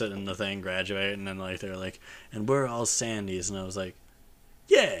 Like I was sitting in the thing, graduate, and then like they were like, and we're all Sandys, and I was like,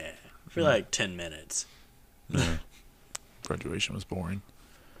 yeah, for like 10 minutes. Yeah. Graduation was boring.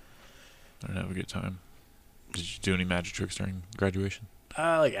 I didn't have a good time. Did you do any magic tricks during graduation?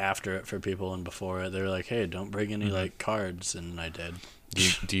 Like after it for people and before it, they were like, hey, don't bring any like cards, and I did.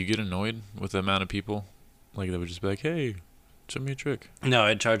 Do you get annoyed with the amount of people? Like they would just be like, "Hey, show me a trick." No,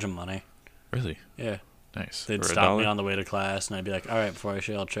 I'd charge them money. Really? Yeah. Nice. They'd For stop me $1? on the way to class, and I'd be like, all right, before I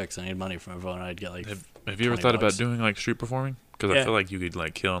show y'all tricks, I need money from everyone. And I'd get like, Have you ever 20 thought about bucks. doing like street performing? Because I Yeah. feel like you could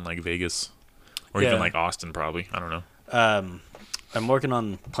like kill in like Vegas, or Yeah. even like Austin, probably. I don't know. I'm working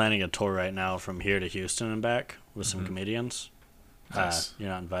on planning a tour right now from here to Houston and back with some comedians. Nice. You're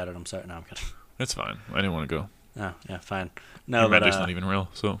not invited. I'm sorry. No, I'm kidding. That's fine. I didn't want to go. Oh, yeah, fine. No, Your but magic's not even real,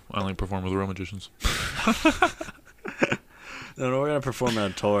 so I only perform with real magicians. no, we're gonna perform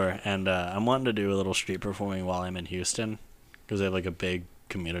on a tour, and I'm wanting to do a little street performing while I'm in Houston because they have like a big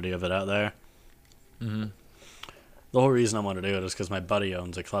community of it out there. Mm-hmm. The whole reason I want to do it is because my buddy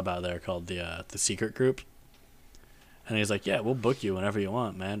owns a club out there called the Secret Group, and he's like, "Yeah, we'll book you whenever you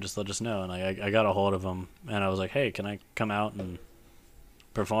want, man. Just let us know." And I got a hold of him, and I was like, "Hey, can I come out and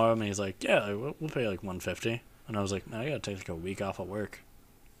perform?" And he's like, "Yeah, we'll pay like $150." And I was like, "Man, I gotta take like a week off of work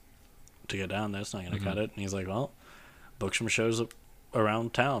to get down there. It's not gonna cut it." And he's like, "Well, book some shows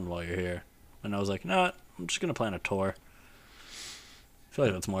around town while you're here." And I was like, "No, I'm just gonna plan a tour. I feel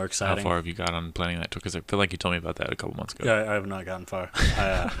like that's more How exciting." far have you got on planning that tour? Because I feel like you told me about that a couple months ago. Yeah, I have not gotten far.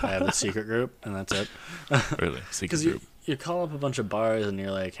 I have the Secret Group, and that's it. Really? Secret Because group. you call up a bunch of bars and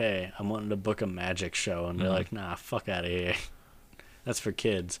you're like, hey, I'm wanting to book a magic show, and they're like, nah, fuck out of here. That's for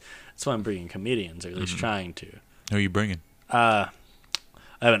kids. That's why I'm bringing comedians, or at least trying to. Who are you bringing? I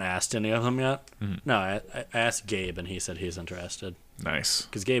haven't asked any of them yet. Mhm. No, I asked Gabe, and he said he's interested. Nice.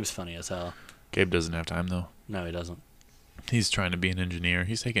 Because Gabe's funny as hell. Gabe doesn't have time though. No, he doesn't. He's trying to be an engineer.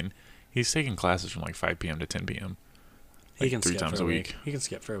 He's taking classes from like 5 p.m. to 10 p.m. He Like can 3 skip times for a a week. week. He can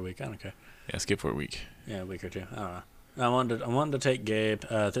skip for a week. I don't care. Yeah, skip for a week. Yeah, a week or two. I don't know. I wanted to take Gabe.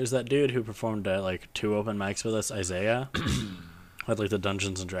 There's that dude who performed at like 2 open mics with us, Isaiah. Had like the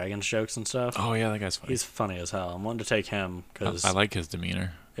Dungeons and Dragons jokes and stuff. Oh yeah, that guy's funny. He's funny as hell. I'm wanting to take him because I like his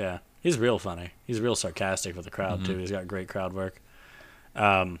demeanor. yeah, he's real funny. He's real sarcastic with the crowd too. He's got great crowd work.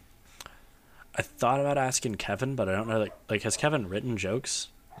 I thought about asking Kevin, but I don't know. Like has Kevin written jokes?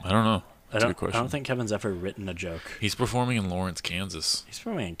 I don't know. I That's a don't. good question. I don't think Kevin's ever written a joke. He's performing in Lawrence, Kansas He's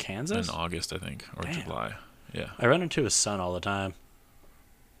probably in Kansas. in August, I think, or Damn. July. Yeah. I run into his son all the time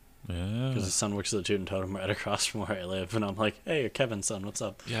Yeah. because his son works at the Toot and Totem right across from where I live, and I'm like, "Hey, you're Kevin's son. What's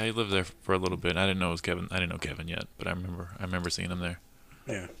up?" Yeah, he lived there for a little bit. I didn't know it was Kevin. I didn't know Kevin yet, but I remember seeing him there.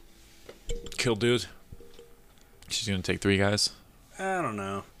 Yeah. Kill dude. She's gonna take 3 guys. I don't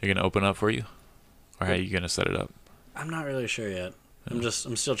know. They're gonna open up for you, or how are you gonna set it up? I'm not really sure yet. I'm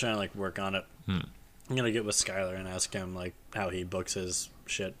still trying to like work on it. Hmm. I'm gonna get with Skylar and ask him like how he books his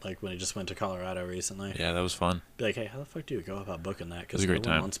shit. Like when he just went to Colorado recently. Yeah, that was fun. Be like, hey, how the fuck do you go about booking that? It Because was a no great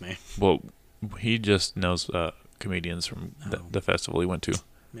one time. wants me. Well, he just knows comedians from Oh. the festival he went to.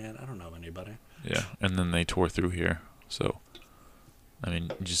 Man, I don't know anybody. Yeah, and then they tour through here. So, I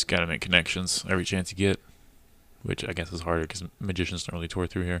mean, you just gotta make connections every chance you get, which I guess is harder because magicians don't really tour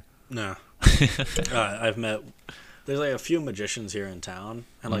through here. No. I've met. There's like a few magicians here in town,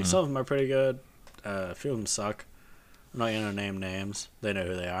 and like Mhm. some of them are pretty good. A few of them suck. I'm not gonna name names. They know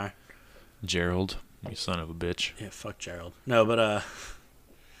who they are. Gerald, you son of a bitch. Yeah, fuck Gerald. No, but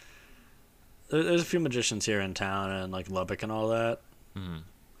there's a few magicians here in town and like Lubbock and all that. Mm,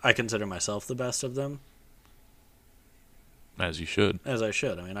 I consider myself the best of them, as you should. as I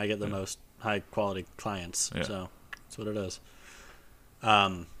should. I mean, I get the Yeah. most high quality clients, Yeah. so that's what it is.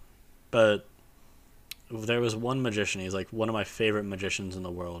 But there was one magician. He's like one of my favorite magicians in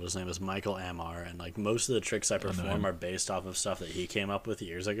the world. His name is Michael Amar, and like most of the tricks I know perform him. are based off of stuff that he came up with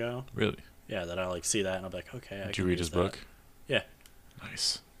years ago. Really? Yeah, that I like see that and I'm like, okay. Did you read his book? Yeah.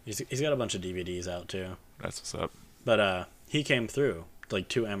 Nice. He's got a bunch of DVDs out too. That's what's up. But he came through like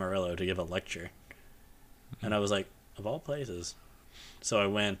to Amarillo to give a lecture, and I was like, of all places. So I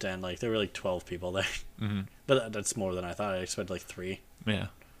went, and like there were like 12 people there, Hmm. but that's more than I thought. I expected like 3. Yeah,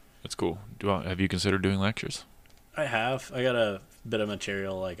 that's cool. Have you considered doing lectures? I have. I got a bit of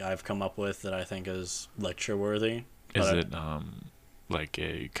material like I've come up with that I think is lecture worthy. Is it like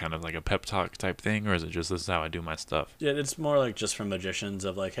a kind of like a pep talk type thing, or is it just this is how I do my stuff? Yeah, it's more like just from magicians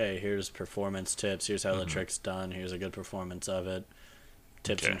of like, hey, here's performance tips. Here's how the Mhm. trick's done. Here's a good performance of it.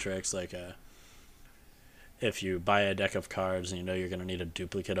 Tips Okay. and tricks like if you buy a deck of cards and you know you're gonna need a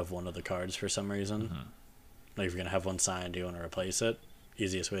duplicate of one of the cards for some reason, Mhm. like if you're gonna have one signed, you want to replace it.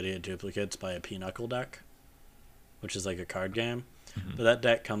 Easiest way to get duplicates, buy a Pinochle deck, which is like a card game. Mhm. But that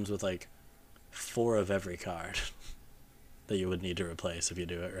deck comes with like 4 of every card that you would need to replace if you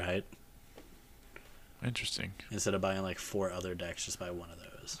do it right. Interesting. Instead of buying like 4 other decks, just buy one of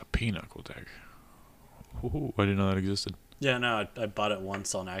those. A pinochle deck. Ooh, I didn't know that existed. Yeah, no, I bought it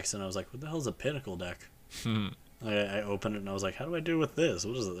once on accident. I was like, what the hell is a Pinnacle deck? Hmm. I opened it and I was like, how do I do with this?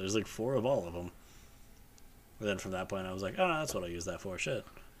 What is it? There's like 4 of all of them. And then from that point, I was like, oh, that's what I use that for. Shit.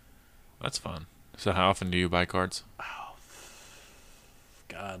 That's fun. So how often do you buy cards? Oh,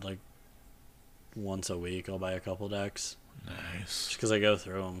 God, like once a week I'll buy a couple decks. Nice. Just because I go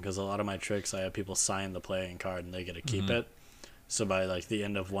through them. Because a lot of my tricks, I have people sign the playing card and they get to keep Mhm. it. So by like the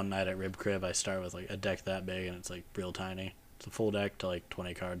end of one night at Rib Crib, I start with like a deck that big and it's like real tiny. It's a full deck to like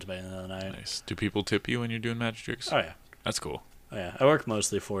 20 cards by the end of the night. Nice. Do people tip you when you're doing magic tricks? Oh, yeah. That's cool. Oh, yeah, I work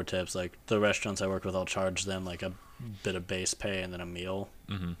mostly for tips. Like the restaurants I work with, I'll charge them like a bit of base pay and then a meal,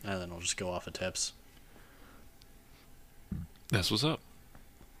 Hmm. and then I'll just go off of tips. That's what's up.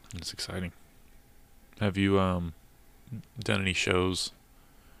 It's exciting. Have you done any shows,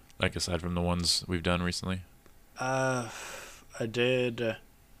 like aside from the ones we've done recently? I did.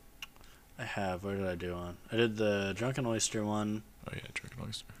 I have. Where did I do one? I did the Drunken Oyster one. Oh yeah, Drunken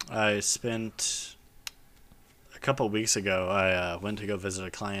Oyster. I spent a couple weeks ago. I went to go visit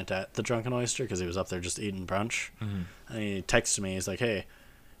a client at the Drunken Oyster because he was up there just eating brunch. Mm-hmm. And he texted me. He's like, "Hey,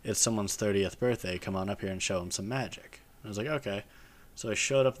 it's someone's 30th birthday. Come on up here and show him some magic." And I was like, "Okay." So I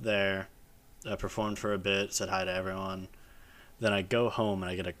showed up there. I performed for a bit. Said hi to everyone. Then I go home and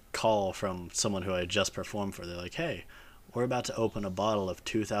I get a call from someone who I just performed for. They're like, "Hey, we're about to open a bottle of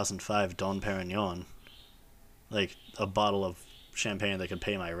 2005 Dom Perignon, like a bottle of champagne that could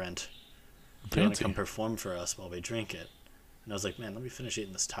pay my rent. Do you want to Fancy. come perform for us while we drink it? And I was like, man, let me finish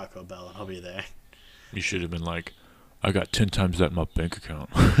eating this Taco Bell and I'll be there. You should have been like, I got 10 times that in my bank account.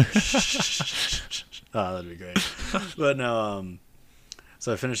 Oh, that'd be great. But no,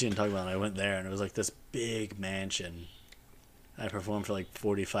 so I finished eating Taco Bell and I went there and it was like this big mansion. I performed for like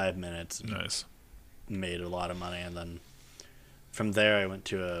 45 minutes, Nice. made a lot of money, and then from there I went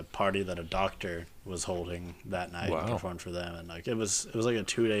to a party that a doctor was holding that night and Wow. performed for them, and like it was like a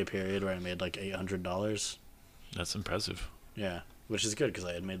 2-day period where I made like $800. That's impressive. Yeah, which is good because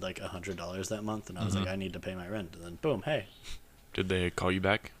I had made like $100 that month, and I was Mhm. like, I need to pay my rent, and then boom, hey. Did they call you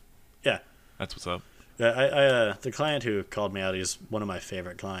back? Yeah. That's what's up. Yeah, the client who called me out, he's one of my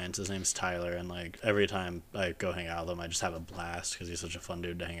favorite clients. His name's Tyler, and like every time I go hang out with him, I just have a blast because he's such a fun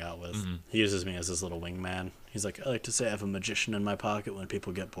dude to hang out with. Mhm. He uses me as his little wingman. He's like, I like to say I have a magician in my pocket when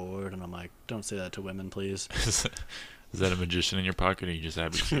people get bored, and I'm like, don't say that to women, please. Is that a magician in your pocket, or you just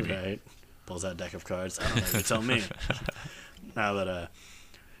happy to see me? Right? Pulls out a deck of cards. I don't know. You tell me. Now that I'll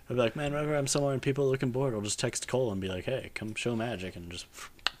be like, man, whenever I'm somewhere and people are looking bored, I'll just text Cole and be like, hey, come show magic, and just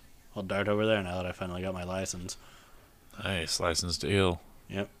I'll dart over there now that I finally got my license. Nice. Licensed to ill.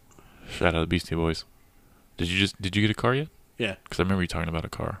 Yep. Shout out to Beastie Boys. Did you get a car yet? Yeah. Because I remember you talking about a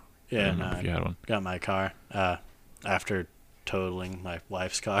car. I Yeah, don't no, remember if you had one. got my car after totaling my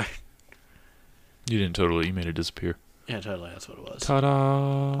wife's car. You didn't totally. You made it disappear. Yeah, totally. That's what it was.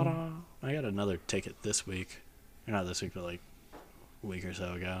 Ta-da! Ta-da. I got another ticket this week. Or not this week, but like a week or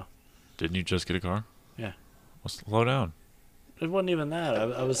so ago. Didn't you just get a car? Yeah. Well, slow down. It wasn't even that.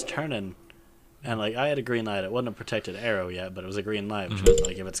 I was turning, and like I had a green light. It wasn't a protected arrow yet, but it was a green light, which Mhm. was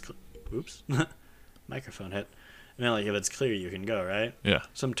like if it's oops, microphone hit. I mean, like if it's clear, you can go right. Yeah.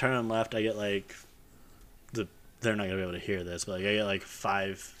 So I'm turning left. I get like they're not gonna be able to hear this, but like I get like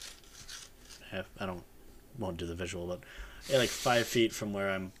 5. Won't do the visual, but I get like 5 feet from where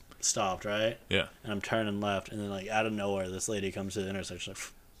I'm stopped, right? Yeah. And I'm turning left, and then like out of nowhere, this lady comes to the intersection, like,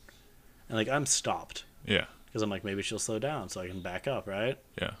 and like I'm stopped Yeah. because I'm like maybe she'll slow down so I can back up, right?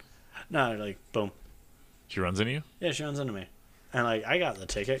 Yeah. No, like boom, She runs into you? yeah, she runs into me, and like I got the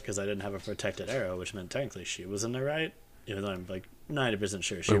ticket because I didn't have a protected arrow, which meant technically she was in the right, even though I'm like 90%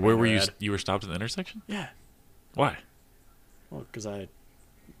 sure she. Wait, where ran were you? red. You were stopped at the intersection? Yeah, Why? well, because I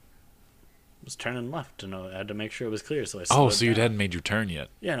was turning left to know I had to make sure it was clear, so I. Oh, slowed so you down. hadn't made your turn yet.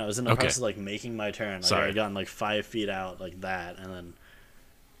 Yeah, no, I was in the Okay. process of like making my turn. Like, I Sorry. had gotten like 5 feet out like that, and then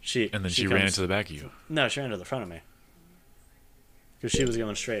she. And then she ran comes- into the back of you. No, she ran to the front of me. Because she was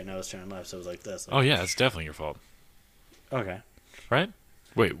going straight and I was turning left, so it was like this. Like, Oh yeah, it's definitely your fault, okay. right?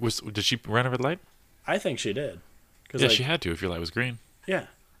 Wait, did she run over the light? I think she did. Cause Yeah, like, she had to if your light was green. Yeah.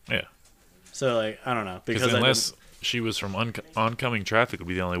 Yeah. So like I don't know Because because unless she was from oncoming traffic, would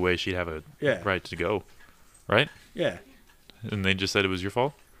be the only way she'd have a Yeah. right to go, right? yeah And they just said it was your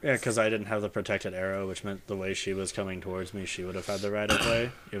fault. because I didn't have the protected arrow, which meant the way she was coming towards me, she would have had the right of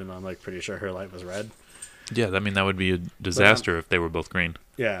way, even though I'm like pretty sure her light was red. Yeah, I mean that would be a disaster if they were both green.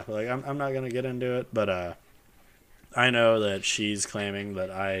 Yeah, like I'm not gonna get into it, but I know that she's claiming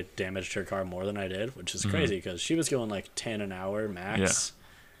that I damaged her car more than I did, which is Mhm. crazy because she was going like 10 an hour max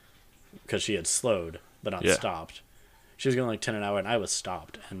because she had slowed but not Yeah. stopped. She was going like 10 an hour and I was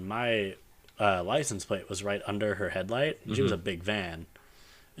stopped, and my license plate was right under her headlight. And She was Mhm. a big van,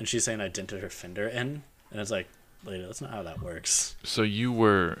 and she's saying I dented her fender in, and it's like, lady, that's not how that works. So you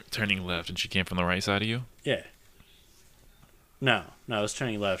were turning left, and she came from the right side of you. Yeah. No, I was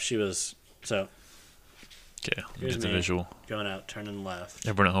turning left. She was so Okay, Here's get the me. visual. going out, turning left.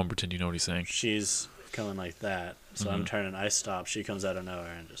 Everyone at home, pretend you know what he's saying. She's coming like that, so I'm Mhm. turning. I stop. She comes out of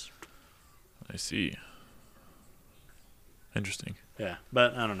nowhere and just I see. Interesting. yeah.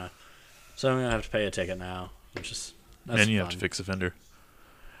 But I don't know. So I'm gonna have to pay a ticket now, which is that's and you have fun. to fix a fender.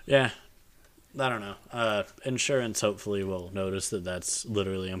 Yeah, I don't know. Insurance hopefully will notice that that's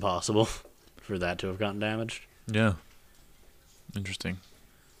literally impossible for that to have gotten damaged. Yeah. Interesting.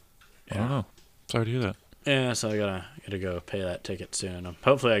 I don't know. Sorry to hear that. Yeah, so I gotta go pay that ticket soon.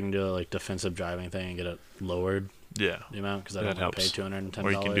 Hopefully I can do a like defensive driving thing and get it lowered Yeah. the amount because I That don't want to pay helps. $210.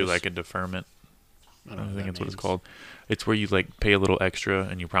 Or you can do like a deferment. I I don't know think that's what it's means. called. It's where you like pay a little extra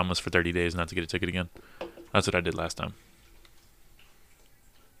and you promise for 30 days not to get a ticket again. That's what I did last time.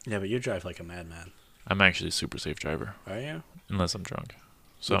 Yeah, but you drive like a madman, I'm actually a super safe driver, are you? unless I'm drunk.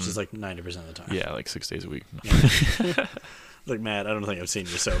 So Which I'm, is like 90% of the time. yeah, like 6 days a week. Like, Matt, I don't think I've seen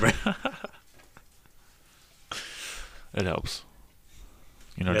you sober. It helps.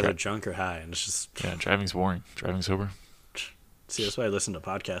 You know, You guys are drunk or high, and it's just yeah, driving's boring. Driving sober. see. That's why I listen to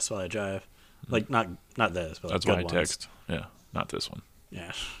podcasts while I drive. Like not this, but That's like why I good ones. text. Yeah, not this one.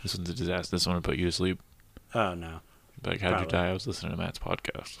 Yeah. This one's a disaster. This one would put you to sleep. Oh no. Like, how'd you Probably. die? I was listening to Matt's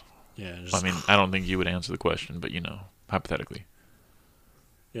podcast. Yeah. I mean, I don't think you would answer the question, but hypothetically,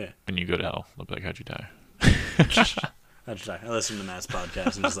 Yeah. when you go to hell, they'll be like, how'd you die? I listened to Matt's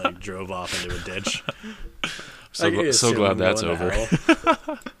podcast and just like drove off into a ditch. So assume glad I'm that's going to over.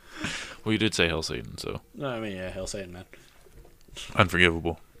 hell. Well, you did say Hell Satan, so No, I mean, yeah, hell Satan, man.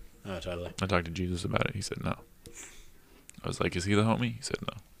 unforgivable. Oh, totally. I talked to Jesus about it. He said no. I was like, is he the homie? He said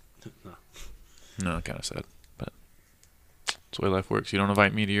no. No. No, kind of sad, but that's the way life works. You don't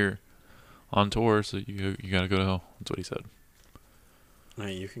invite me to your on tour, so you gotta go to hell. That's what he said. I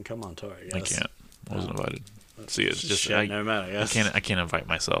mean, you can come on tour, I I guess. can't. I wasn't No. invited. See, it's just shit, never mind, I guess. I can't invite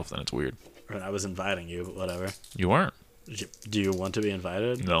myself. Then it's weird. I was inviting you, but whatever. You weren't. Do you want to be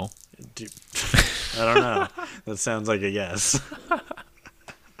invited? No. Do, I don't know. That sounds like a yes.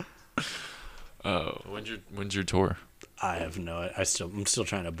 When's your tour? I have no. I'm still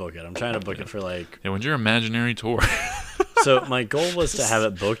trying to book it. I'm trying to book it for like. Yeah, when's your imaginary tour? So my goal was to have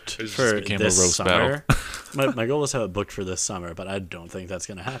it booked It just for became a this roast summer. My goal was to have it booked for this summer, but I don't think that's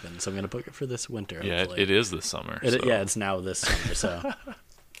gonna happen. So I'm gonna book it for this winter. Yeah, hopefully. it is this summer. Yeah, it's now this summer. So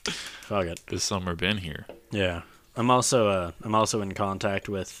fuck it. This summer been here. Yeah. I'm also in contact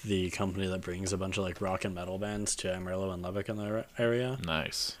with the company that brings a bunch of like rock and metal bands to Amarillo and Lubbock in the area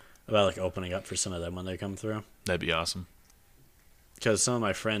Nice. about like opening up for some of them when they come through. That'd be awesome. Because some of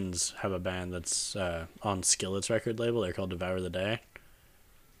my friends have a band that's on Skillet's record label. They're called Devour the Day.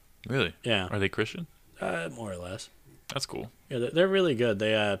 Really? Yeah, Are they Christian? more or less. That's cool. Yeah, they're really good.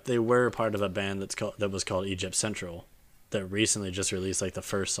 They were part of a band that was called Egypt Central, that recently just released like the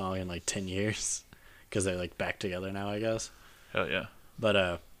first song in like 10 years, because they're like back together now, I guess. Hell yeah.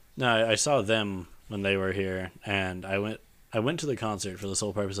 But no, I saw them when they were here, and I went to the concert for the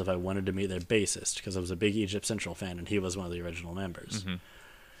sole purpose of I wanted to meet their bassist, because I was a big Egypt Central fan, and he was one of the original members. Mm-hmm.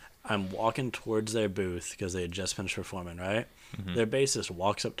 I'm walking towards their booth because they had just finished performing, right? Mm-hmm. Their bassist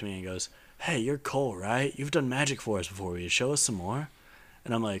walks up to me and goes, "Hey, you're Cole, right? You've done magic for us before. Will you show us some more?"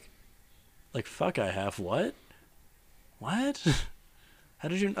 And I'm like, fuck, I have what? What? How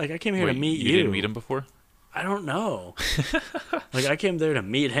did you, like, I came here Wait, to meet you. You didn't meet him before? I don't know. Like, I came there to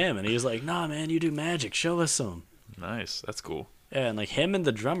meet him, and he was like, "Nah, man, you do magic. Show us some." Nice. That's cool. Yeah, and like him and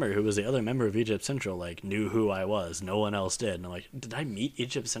the drummer, who was the other member of Egypt Central, like knew who I was. No one else did. And I'm like, did I meet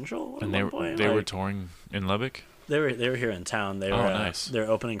Egypt Central? at And one point? they were Like, touring in Lubbock? they were here in town. They were nice. they're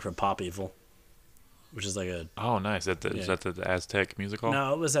opening for Pop Evil, which is like a Oh, nice. Is Yeah. that the Aztec Music Hall?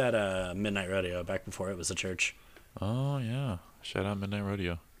 no, it was at Midnight Rodeo back before it was a church. Oh, yeah. Shout out Midnight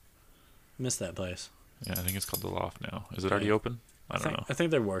Rodeo. Missed that place. Yeah, I think it's called The Loft now. Is it Yeah. already open? I don't know. I think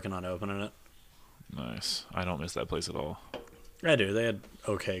they're working on opening it. Nice. I don't miss that place at all. I do. They had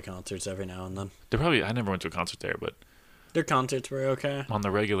okay concerts every now and then. I never went to a concert there, but Their concerts were okay. on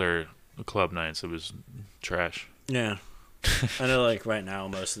the regular club nights, it was trash. Yeah. I know, like, right now,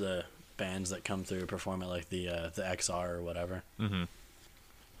 most of the bands that come through perform at, like, the XR or whatever. Mm-hmm.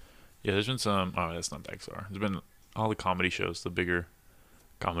 Yeah, there's been some. Oh, that's not the XR. There's been all the comedy shows. The bigger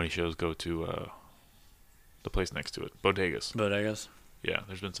comedy shows go to the place next to it, Bodegas. Bodegas. Yeah,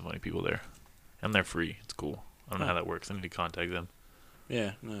 there's been some funny people there, and they're free. It's cool. I don't know how that works. I need to contact them.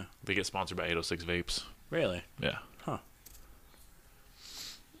 Yeah, no. They get sponsored by 806 Vapes. Really? Yeah,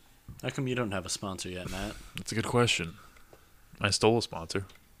 How come you don't have a sponsor yet, Matt? that's a good question. I stole a sponsor.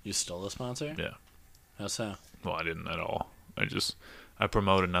 You stole a sponsor? Yeah. How so? Well, I didn't at all. I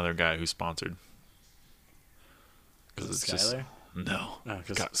promote another guy who's sponsored. Is it's it Skylar? no. Oh,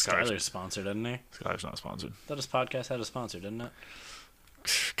 because Skylar's- Skylar's sponsored, didn't he? Skylar's not sponsored. I thought his podcast had a sponsor, didn't it?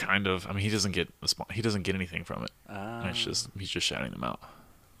 Kind of. I mean, he doesn't get anything from it. Ah. He's just shouting them out.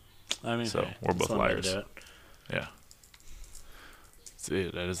 I mean, so hey, we're that's both one way to liars. do it. Yeah.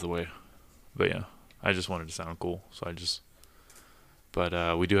 That is the way. But yeah, I just wanted to sound cool, so I just.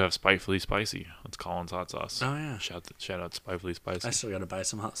 But we do have Spitefully Spicy. That's Colin's hot sauce. Oh, yeah. Shout out Spitefully Spicy. I still got to buy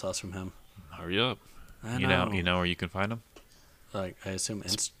some hot sauce from him. Hurry up. I You know where you can find him? Like, I assume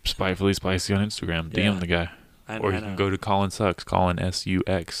Spitefully Spicy on Instagram. Yeah. DM the guy. Or you can go to Colin Sucks. Colin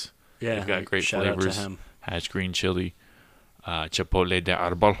SUX. Yeah, They've got great shout flavors. out to him. Hatch green chili. Chipotle de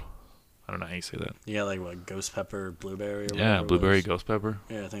árbol. I don't know how you say that. You got, like, what, ghost pepper, blueberry, or Yeah, whatever it blueberry was? ghost pepper.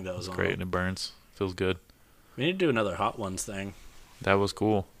 Yeah, I think that was It's one. great and it burns. Feels good. We need to do another Hot Ones thing. That was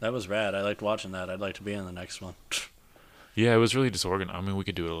cool. That was rad. I liked watching that. I'd like to be in the next one. Yeah, it was really disorganized. I mean, we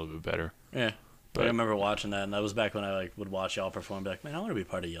could do it a little bit better. Yeah. But I remember watching that, and that was back when I like would watch y'all perform and be like, man, I want to be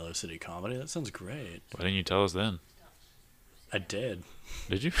part of Yellow City Comedy. That sounds great. Why didn't you tell us then? I did.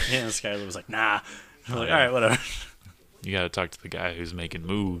 Did you? Yeah, and Skylar was like, nah. I'm Oh, like, yeah. all right, whatever. You got to talk to the guy who's making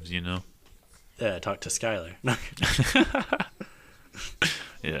moves, you know? talk to Skylar.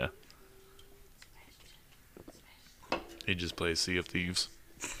 Yeah. He just plays Sea of Thieves.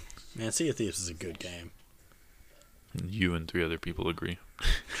 Man, Sea of Thieves is a good game. You and 3 other people agree.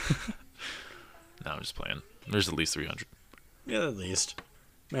 No, I'm just playing. There's at least 300. Yeah, at least.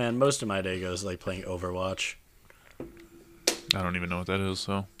 Man, most of my day goes like playing Overwatch. I don't even know what that is,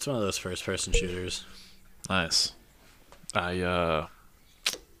 so. It's one of those first-person shooters. Nice. Trying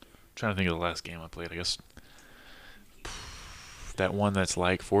to think of the last game I played, I guess. That one that's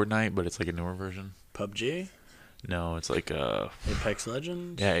like Fortnite, but it's like a newer version. PUBG? No, it's like Apex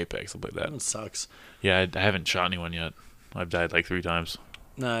Legends? yeah, Apex. I played that. That one sucks. Yeah, I haven't shot anyone yet. I've died like 3 times.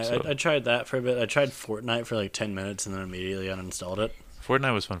 No, So- I tried that for a bit. I tried Fortnite for like 10 minutes and then immediately uninstalled it.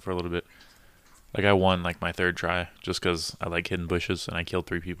 Fortnite was fun for a little bit. Like I won like my 3rd try just because I like hidden bushes and I killed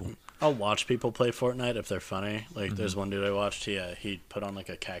 3 people. I'll watch people play Fortnite if they're funny. Like, there's one dude I watched. He put on like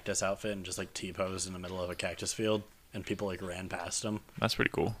a cactus outfit and just like T-posed in the middle of a cactus field, and people like ran past him. That's pretty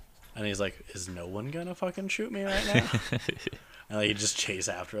cool. And he's like, "Is no one gonna fucking shoot me right now?" And like, he just chase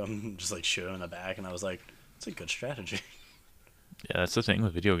after him, and just like shoot him in the back. And I was like, "It's a good strategy." Yeah, that's the thing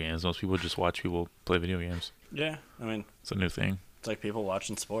with video games. Most people just watch people play video games. Yeah, I mean, It's a new thing. it's like people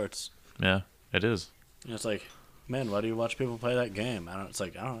watching sports. Yeah, it is. You know, it's like, man, why do you watch people play that game? It's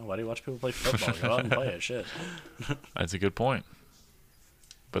like, I don't know. Why do you watch people play football? Go out and play it. Shit. That's a good point.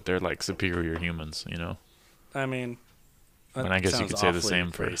 But they're like superior humans, you know? I mean, that And I guess you sounds could say the awfully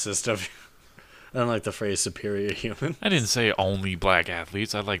same for- racist of you. I don't like the phrase superior human. I didn't say only black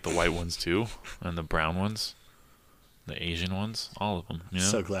athletes. I like the white ones too, and the brown ones, the Asian ones, all of them. You know?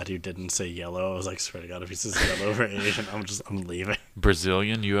 So glad you didn't say yellow. I was like, swear to God, if he says yellow or Asian, I'm leaving.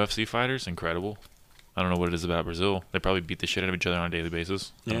 Brazilian UFC fighters, incredible. I don't know what it is about Brazil. They probably beat the shit out of each other on a daily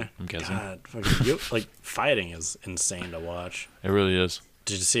basis. Yeah, I'm guessing. God, fucking, like fighting is insane to watch. It really is.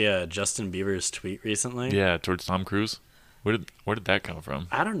 Did you see Justin Bieber's tweet recently? Yeah, towards Tom Cruise. Where did that come from?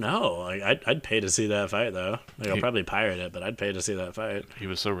 I don't know. Like, I'd pay to see that fight though. Like, I'll probably pirate it, but I'd pay to see that fight. He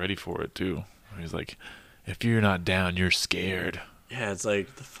was so ready for it too. He's like, if you're not down, you're scared. Yeah, it's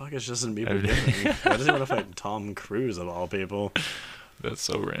like, the fuck is Justin Bieber doing? Why does he want to fight Tom Cruise of all people? That's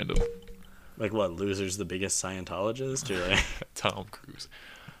so random. Like, what, loser's the biggest Scientologist? Or like, Tom Cruise.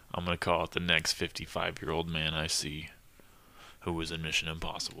 I'm gonna call it the next 55-year-old man I see who was in Mission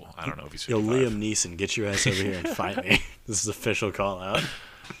Impossible. I don't know if he's yo, 55. Liam Neeson, get your ass over here and fight me. This is official call out.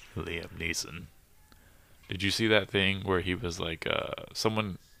 Liam Neeson. Did you see that thing where he was like,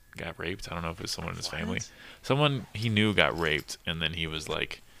 someone got raped? I don't know if it was someone in his family. What? Someone he knew got raped, and then he was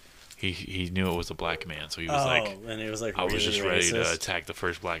like, he knew it was a black man, so he was like, and he was like, I was really just ready to racist. attack the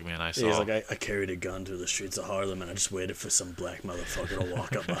first black man I saw. He's like, I carried a gun through the streets of Harlem, and I just waited for some black motherfucker to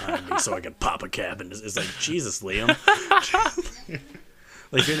walk up behind me so I could pop a cap. And it's like, Jesus, Liam.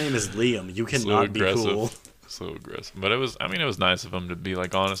 Like, your name is Liam. You cannot be cool. So aggressive. But it was nice of him to be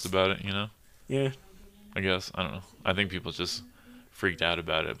like honest about it, you know? Yeah. I guess. I don't know. I think people just freaked out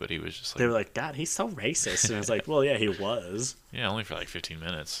about it, but he was just They like, were like, God, he's so racist. And it's like, well, yeah, he was. yeah, only for like 15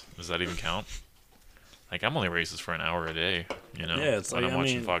 minutes. Does that even count? Like, I'm only racist for an hour a day, you know? Yeah, it's when like, I'm I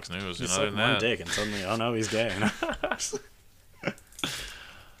watching mean, Fox News. You It's know, like other one than that. dick, and suddenly, oh no, he's gay.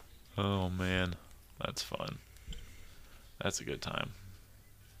 Oh, man. That's fun. That's a good time.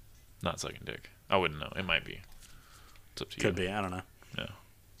 Not sucking dick. I wouldn't know. It might be. It's up to you. Could be, I don't know. Yeah.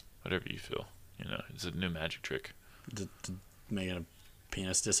 Whatever you feel. You know, it's a new magic trick. To making a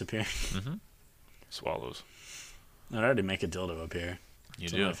penis disappear. Mm-hmm. Swallows. I'd already make a dildo appear. You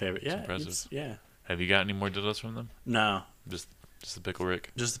It's do. one of my favorite. It's Yeah, impressive. yeah. Have you got any more dildos from them? No, Just the Pickle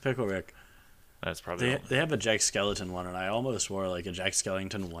Rick? just the Pickle Rick. That's probably They all. they have a Jack Skellington one, and I almost wore like a Jack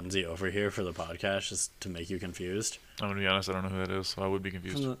Skellington onesie over here for the podcast just to make you confused. I'm going to be honest, I don't know who that is, so I would be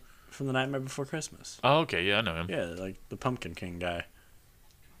confused. From the Nightmare Before Christmas. Oh, okay. Yeah, I know him. Yeah, like the Pumpkin King guy.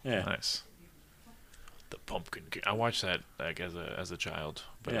 Yeah. Nice. The Pumpkin King. I watched that like as a child,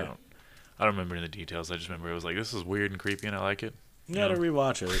 but Yeah. I don't remember the details. I just remember it was like, this is weird and creepy, and I like it. You gotta No.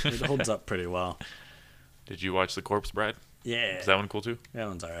 rewatch it. It holds up pretty well. Did you watch The Corpse Bride? Yeah. Is that one cool too? That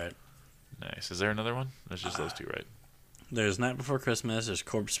one's alright. Nice. Is there another one? There's just those two, right? There's Night Before Christmas, there's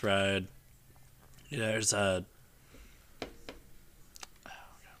Corpse Bride. There's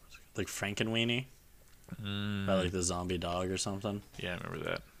like Frankenweenie. About like the zombie dog or something. Yeah, I remember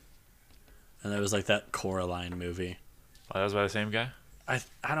that. And there was like that Coraline movie. Oh, that was by the same guy? I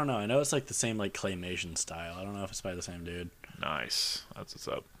don't know. I know it's like the same like claymation style. I don't know if it's by the same dude. Nice. That's what's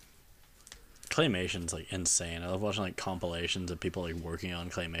up. Claymation's like insane. I love watching like compilations of people like working on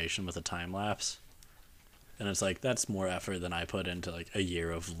claymation with a time lapse. And it's like that's more effort than I put into like a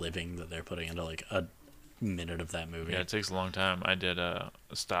year of living that they're putting into like a minute of that movie. Yeah, it takes a long time. I did a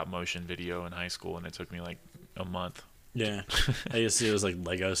stop motion video in high school, and it took me like a month. Yeah. I used to do those like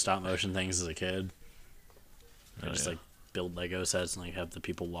Lego stop motion things as a kid. I just like build Lego sets and like have the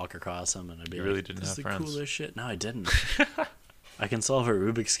people walk across them, and I'd be You like, really didn't "This is have the friends." coolest shit." No, I didn't. I can solve a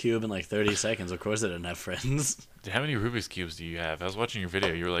Rubik's cube in like 30 seconds. Of course, I didn't have friends. How many Rubik's cubes do you have? I was watching your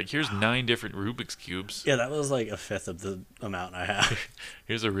video. You were like, "Here's 9 different Rubik's cubes. Yeah, that was like a fifth of the amount I have.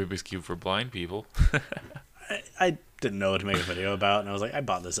 Here's a Rubik's cube for blind people. I didn't know what to make a video about, and I was like, I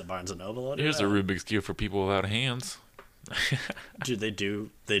bought this at Barnes and Noble. What do Here's a that? Rubik's cube for people without hands." Dude, they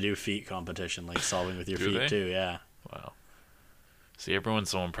do feet competition, like solving with your Do feet they? too. Yeah. Wow. See, everyone's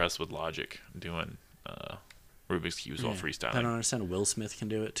so impressed with Logic doing Rubik's cubes while Yeah. I freestyling. don't understand. Will Smith can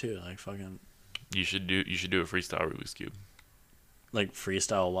do it too. Like fucking You should do a freestyle Rubik's cube. like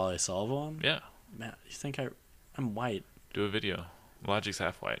freestyle while I solve one. Yeah, Man, you think I'm white? do a video. Logic's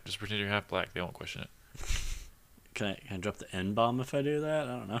half white. Just pretend you're half black. They won't question it. Can I drop the N bomb if I do that?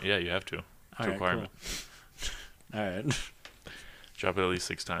 I don't know. Yeah, you have to. It's a Alright, requirement. All right, Drop it at least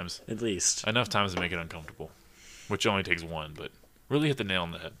 6 times. at least. Enough times to make it uncomfortable. Which only takes 1, but really hit the nail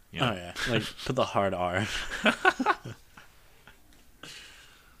on the head. You know? Oh yeah, like put the hard R.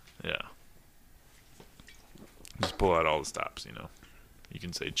 Yeah. Just pull out all the stops, you know. You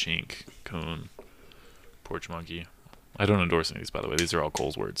can say chink, coon, porch monkey. I don't endorse any of these, by the way. These are all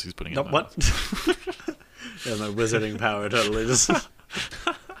Cole's words. He's putting in my What? mouth. Yeah, my wizarding power totally just.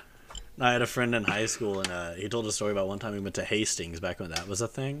 I had a friend in high school, and he told a story about one time he went to Hastings back when that was a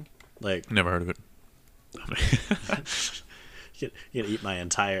thing. Like, Never heard of it. you can eat my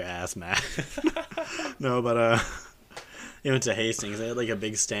entire ass, Matt. No, but he went to Hastings. They had like a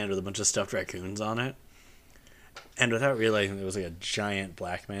big stand with a bunch of stuffed raccoons on it. And without realizing there was like a giant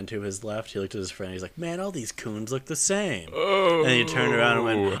black man to his left, he looked at his friend and he's like, "Man, all these coons look the same." Oh. And he turned around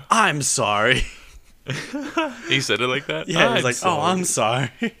and went, "I'm sorry." He said it like that? Yeah, he was I'm like, sorry. "Oh, I'm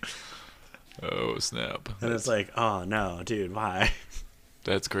sorry." Oh, snap. And it's like, "Oh no, dude, why?"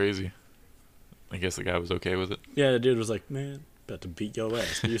 That's crazy. I guess the guy was okay with it. Yeah, the dude was like, "Man, about to beat your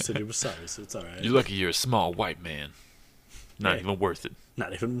ass, but you said you were sorry, so it's alright." You're lucky you're a small white man. Not Hey. even worth it.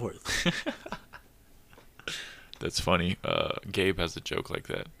 Not even worth it. That's funny. Gabe has a joke like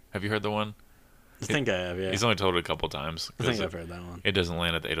that. Have you heard the one? I think I have, yeah. He's only told it a couple times. I think 'cause I've heard that one. it doesn't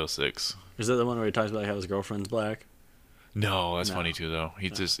land at the 806. Is that the one where he talks about how his girlfriend's black? No, that's No. funny too though. He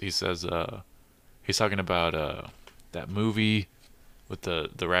says he's talking about that movie with the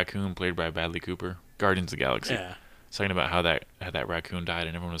raccoon played by Bradley Cooper, Guardians of the Galaxy. Yeah. He's talking about how that raccoon died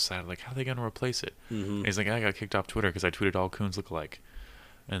and everyone was sad, like how are they gonna replace it? Mm-hmm. And he's like, I got kicked off Twitter because I tweeted all coons look alike.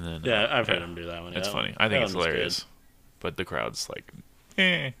 And then Yeah, I've heard him do that one. It's yeah. funny. I think That it's one was good. hilarious. But the crowd's like,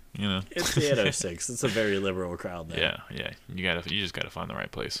 you know. It's the 806. It's a very liberal crowd there. Yeah. You just gotta find the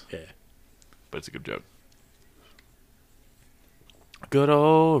right place. Yeah. But it's a good joke. Good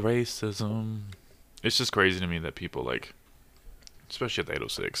old racism. It's just crazy to me that people like, especially at the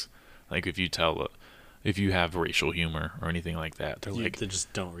 806, like if you have racial humor or anything like that, they're like, They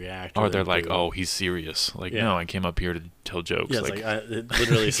just don't react. or they're they like, do. oh, he's serious. Like, Yeah. no, I came up here to tell jokes. Yeah, it's like, it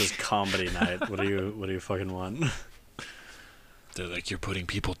literally says comedy night. What do you fucking want? they're like, you're putting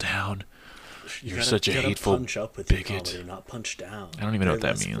people down. You're gotta- such a you gotta hateful punch up with bigot. your comedy, not punch down. I don't even know what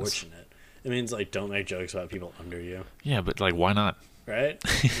Very that less means. Fortunate. It means like don't make jokes about people under you, Yeah, but like, why not? right?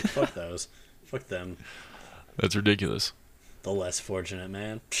 Like, fuck those. Fuck them. That's ridiculous. The less fortunate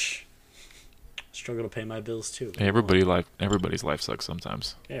man. Psh. Struggle to pay my bills too. Hey, everybody's life sucks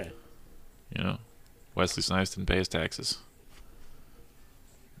sometimes. Yeah. You know, Wesley Snipes didn't pay his taxes.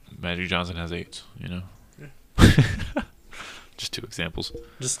 Magic Johnson has AIDS. You know. Just 2 examples.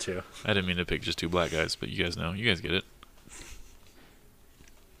 Just two. I didn't mean to pick just 2 black guys, but you guys know. You guys get it.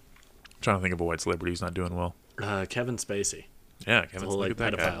 Trying to think of a white celebrity who's not doing well. Kevin Spacey. Yeah, The Kevin. whole Look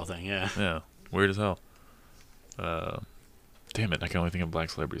like at that pedophile guy. thing. Yeah. Yeah, weird as hell. Damn it! I can only think of black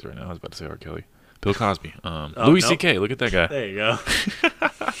celebrities right now. I was about to say R. Kelly, Bill Cosby, Louis nope. C.K. Look at that guy. There you go.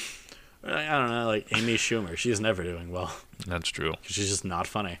 I don't know, like Amy Schumer. She's never doing well That's true. 'cause she's just not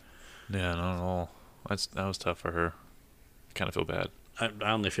funny. Yeah, not at all. That was tough for her. I kind of feel bad.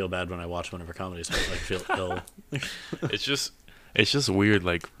 I only feel bad when I watch one of her comedies. But I feel ill. It's just weird,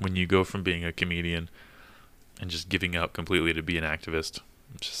 like when you go from being a comedian and just giving up completely to be an activist.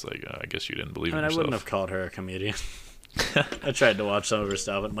 It's just like I guess you didn't believe I mean, in I yourself. wouldn't have called her a comedian. I tried to watch some of her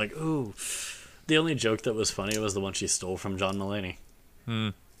stuff, and I'm like, ooh. The only joke that was funny was the one she stole from John Mulaney.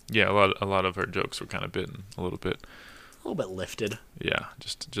 Yeah, a lot of her jokes were kind of bitten a little bit. A little bit lifted. Yeah,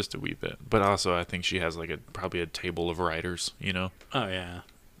 just a wee bit. But also, I think she has like probably a table of writers, you know, Oh yeah.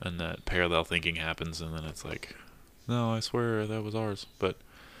 and that parallel thinking happens, and then it's like, no, I swear that was ours. But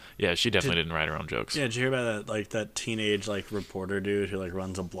Yeah, she definitely didn't write her own jokes. Yeah, did you hear about that? Like that teenage reporter dude who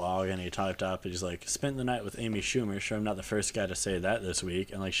runs a blog, and he typed up, and he's like, spent the night with Amy Schumer. Sure, I'm not the first guy to say that this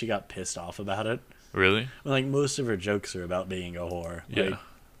week, and she got pissed off about it. Really? When, most of her jokes are about being a whore. Yeah.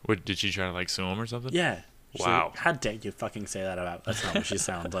 What, did she try to sue him or something? Yeah. She's Wow. like, how dare you fucking say that about? That's not what she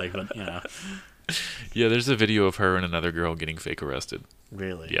sounds like, but Yeah, there's a video of her and another girl getting fake arrested.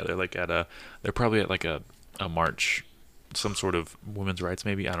 Really. Yeah, they're probably at a march, some sort of women's rights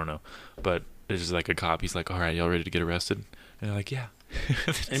maybe, I don't know. But there's just a cop, he's like, all right, y'all ready to get arrested? And they're like, yeah.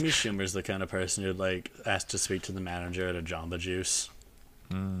 Amy Schumer's the kind of person who'd ask to speak to the manager at a Jamba Juice,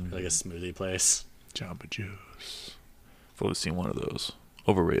 a smoothie place. Jamba Juice. I've always seen one of those.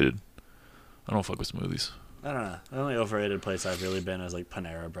 Overrated. I don't fuck with smoothies. I don't know. The only overrated place I've really been is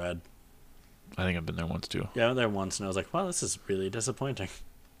Panera Bread. I think I've been there once too. Yeah, I went there once and I was like, wow, this is really disappointing.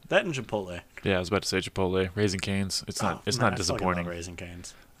 That and Chipotle. Yeah, I was about to say Chipotle, Raising Cane's. It's not disappointing. I Raising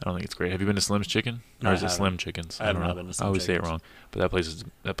Cane's. I don't think it's great. Have you been to Slim's Chicken? No, or is I it haven't. Slim Chickens? I haven't don't know. been to Slim I always say it Chickens. wrong. But that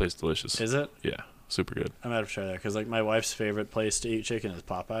place is delicious. Is it? Yeah, super good. I might have to try that because my wife's favorite place to eat chicken is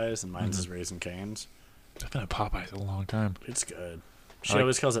Popeyes and mine's is Raising Cane's. I've been at Popeyes a long time. It's good. She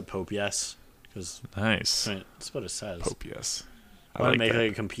always calls it Pope Yes because Nice. that's what it says. Pope Yes. I want to make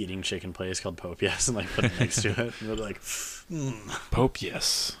a competing chicken place called Pope Yes and put it next to it and we're Pope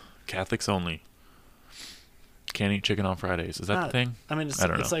Yes. Catholics only. Can't eat chicken on Fridays. Is that the thing? I mean, it's I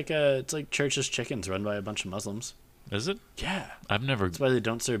don't it's know. it's like Church's Chickens run by a bunch of Muslims. Is it? Yeah, I've never. that's why they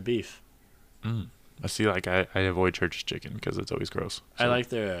don't serve beef. I see. I avoid church's chicken because it's always gross. I So- like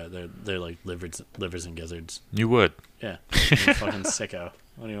their livers and gizzards. You would. Yeah, I'm a fucking sicko.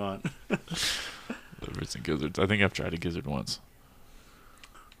 What do you want? Livers and gizzards. I think I've tried a gizzard once.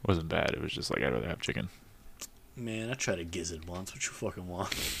 Wasn't bad. It was just I'd rather have chicken. Man, I tried a gizzard once. What you fucking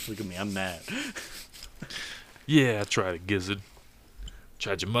want? Look at me, I'm mad. Yeah, I tried a gizzard.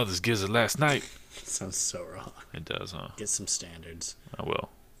 Tried your mother's gizzard last night. Sounds so wrong. It does, huh? Get some standards. I will.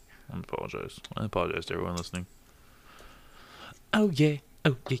 I apologize. I apologize to everyone listening. Oh yeah.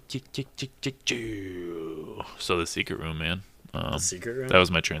 Oh yeah. So the secret room, man. The secret room? That was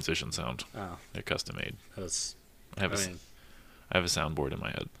my transition sound. Oh, They're custom made. that was. I have a soundboard in my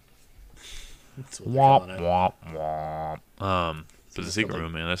head. That's what they're calling it. womp. But the Sounds secret like-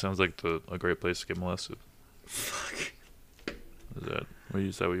 room, man. That sounds like a great place to get molested. Fuck.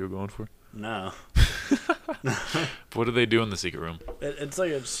 Is that what you were going for? No. What do they do in the secret room? It's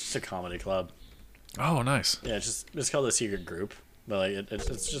just a comedy club. Oh, nice. Yeah, it's called the Secret Group, but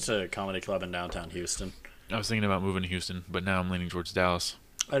it's just a comedy club in downtown Houston. I was thinking about moving to Houston, but now I'm leaning towards Dallas.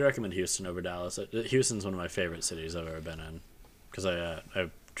 I'd recommend Houston over Dallas. Houston's one of my favorite cities I've ever been in, because I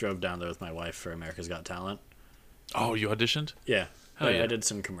drove down there with my wife for America's Got Talent. Oh, you auditioned? Yeah, Hell yeah. I did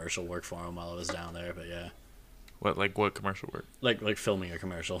some commercial work for him while I was down there, but yeah, What commercial work? like filming a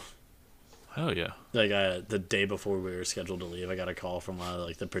commercial. Hell yeah. The day before we were scheduled to leave, I got a call from one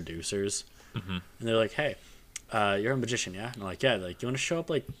of the producers, and they're like, "Hey, you're a magician, yeah?" And I'm like, "Yeah." You want to show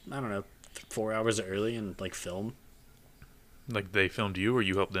up I don't know, 4 hours early and film? They filmed you, or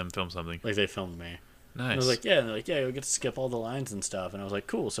you helped them film something? They filmed me. Nice. And I was like, "Yeah," and they're like, "Yeah, you'll get to skip all the lines and stuff." And I was like,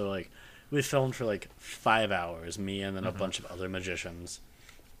 "Cool." So we filmed for 5 hours, me and then a bunch of other magicians.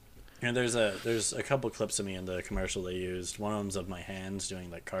 And there's a couple clips of me in the commercial they used. One of them's of my hands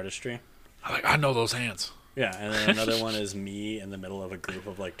doing cardistry. I know those hands. Yeah, and then another one is me in the middle of a group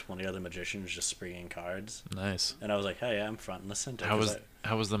of 20 other magicians just springing cards. Nice. And I was like, "Hey, I'm front and center."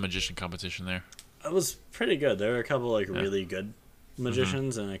 How was the magician competition there? It was pretty good. There were a couple really good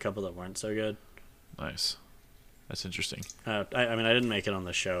magicians and a couple that weren't so good. Nice. That's interesting. I mean, I didn't make it on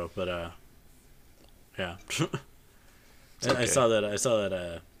the show, but yeah. Okay. I saw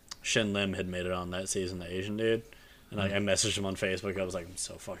that Shen Lim had made it on that season, the Asian dude. And I messaged him on Facebook. I was like, "I'm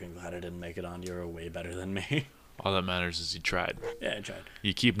so fucking glad I didn't make it on. You were way better than me." All that matters is you tried. Yeah, I tried.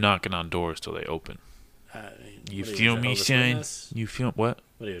 You keep knocking on doors till they open. You what are feel me, Jehovah's Shane? Witness? You feel what?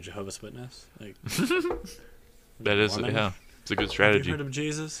 What are you, a Jehovah's Witness? That is, Mormon? yeah. It's a good Have strategy. you heard of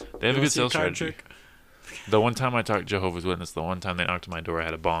Jesus? They have You a wanna good see sales card strategy. trick? The one time I talked Jehovah's Witness, the one time they knocked on my door, I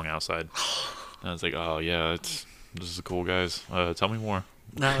had a bong outside. And I was like, oh, yeah, this is cool, guys. Tell me more.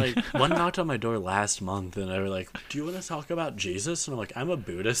 Now, one knocked on my door last month, and they were like, "Do you want to talk about Jesus?" And I'm like, "I'm a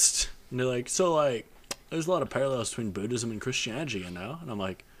Buddhist." And they're like, "So, there's a lot of parallels between Buddhism and Christianity, you know?" And I'm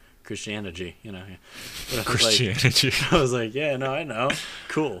like, "Christianity, you know?" But I was Christianity. I was like, "Yeah, no, I know.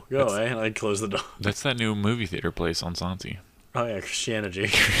 Cool, go away." And I closed the door. That's that new movie theater place on Santi. Oh, yeah, Christianity.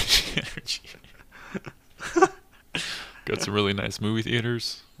 Got some really nice movie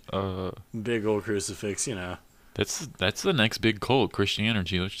theaters. Big old crucifix, you know. That's the next big cult,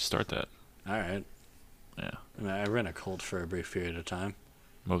 Christianity. Let's just start that. All right. Yeah. I mean, I ran a cult for a brief period of time.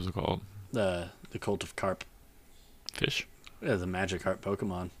 What was it called? The Cult of Carp. Fish? Yeah, the Magikarp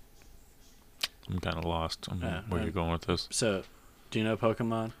Pokemon. I'm kind of lost on where you're going with this. So, do you know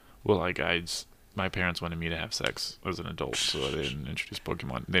Pokemon? Well, like, my parents wanted me to have sex as an adult, so they didn't introduce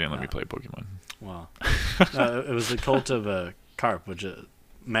Pokemon. They didn't let me play Pokemon. Wow. No, it was the Cult of Carp, which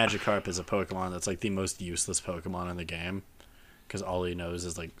Magikarp is a Pokemon that's like the most useless Pokemon in the game, because all he knows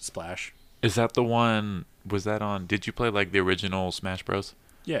is like Splash. Is that the one? Was that on? Did you play like the original Smash Bros?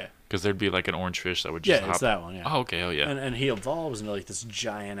 Yeah. Because there'd be like an orange fish that would just hop. It's that one. Yeah. Oh, okay. Oh, yeah. And he evolves into like this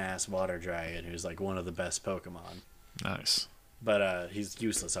giant ass water dragon who's like one of the best Pokemon. Nice. But he's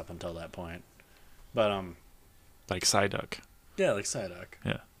useless up until that point. But like Psyduck. Yeah, like Psyduck.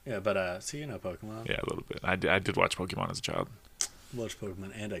 Yeah. Yeah, but so you know Pokemon. Yeah, a little bit. I did watch Pokemon as a child. Watch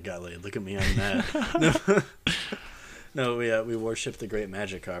Pokemon and I got laid. Look at me on that. No, we worship the great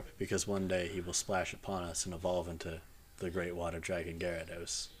Magikarp because one day he will splash upon us and evolve into the great water dragon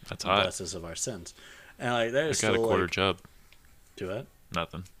Gyarados. That's and hot. bless us of our sins. And like there's I got still a quarter like, chub. do it?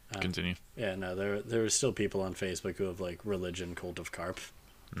 Nothing. Continue. Yeah, no, there are still people on Facebook who have like religion Cult of Carp.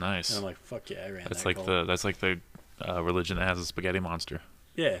 Nice. And I'm like, fuck yeah, I ran That's that like cult. that's like the religion that has a spaghetti monster.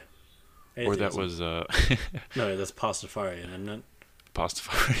 Yeah. Or that Atheism. was No, that's Pastafarian, isn't it?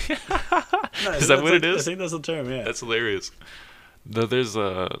 Pastafari. No, Is that what it is? I think that's the term, yeah. That's hilarious. There's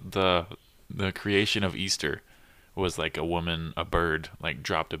the creation of Easter was like a bird like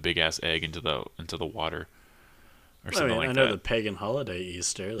dropped a big ass egg into the water or something like I that. know the pagan holiday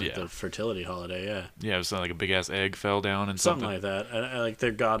Easter, like Yeah. the fertility holiday, yeah. Yeah, it was like a big ass egg fell down and Something like that. I like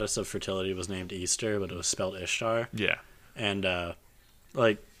their goddess of fertility was named Easter, but it was spelled Ishtar. Yeah. And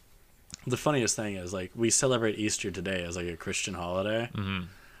like the funniest thing is like we celebrate Easter today as like a Christian holiday. Mm-hmm.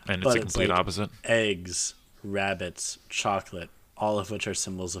 And But it's a it's complete like opposite. Eggs, rabbits, chocolate, all of which are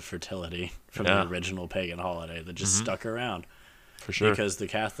symbols of fertility from Yeah. the original pagan holiday that just stuck around. For sure. Because the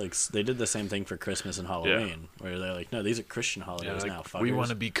Catholics, they did the same thing for Christmas and Halloween, where they're like, no, these are Christian holidays now, fuckers. we want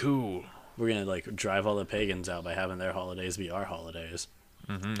to be cool. We're going to like drive all the pagans out by having their holidays be our holidays.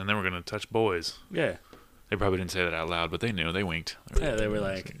 And then we're gonna touch boys. Yeah. They probably didn't say that out loud, but they knew. They winked. Yeah, they were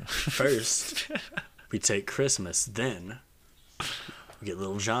like, first, we take Christmas, then we get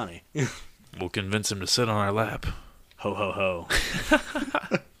little Johnny. We'll convince him to sit on our lap. Ho, ho, ho.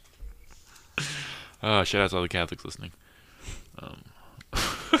 Shout out to all the Catholics listening.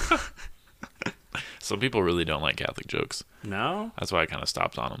 Some people really don't like Catholic jokes. No? That's why I kind of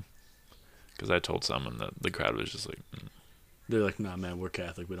stopped on them. Because I told some, and the crowd was just like, They're like, nah, man, we're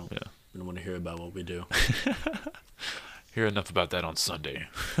Catholic. We don't Yeah. want to hear about what we do. hear enough about that on Sunday.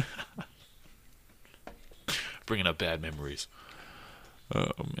 Bringing up bad memories.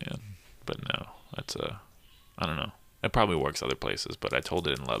 Oh, man. But no, that's I don't know. It probably works other places, but I told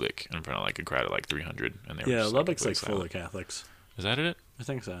it in Lubbock in front of like a crowd of like 300, and they were Yeah, just, Lubbock's like completely full of silent. Catholics. Is that it? I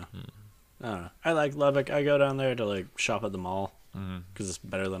think so. I don't know. I like Lubbock. I go down there to like shop at the mall because it's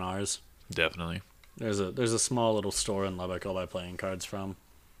better than ours. Definitely. There's a small little store in Lubbock I'll buy playing cards from.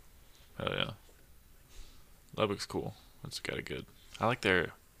 Oh yeah. Lubbock's cool. It's got a good. I like the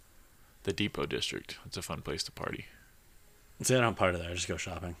Depot district. It's a fun place to party. See, I don't party there. I just go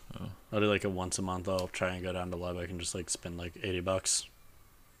shopping. Oh. I'll do like a once a month. I'll try and go down to Lubbock and just like spend like $80.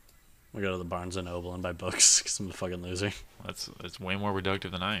 I go to the Barnes and Noble and buy books because I'm a fucking loser. That's way more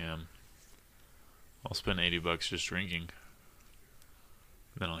reductive than I am. I'll spend $80 just drinking.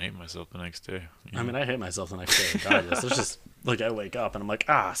 Then I'll hate myself the next day. I mean, I hate myself the next day regardless. It's just like I wake up and I'm like,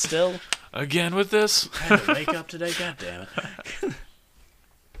 still? Again with this? I had to wake up today? God damn it.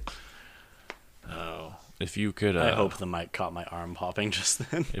 Oh, if you could. I hope the mic caught my arm popping just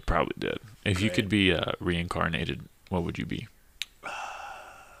then. It probably did. If you Great. could be reincarnated, what would you be?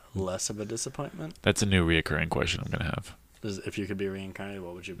 Less of a disappointment? That's a new reoccurring question I'm gonna have. If you could be reincarnated,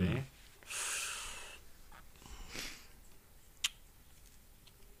 what would you be?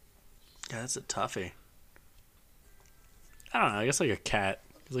 Yeah, that's a toughie. I don't know. I guess like a cat.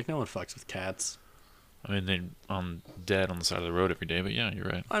 Because like no one fucks with cats. I mean, I'm dead on the side of the road every day, but yeah, you're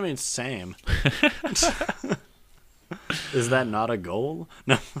right. I mean, same. Is that not a goal?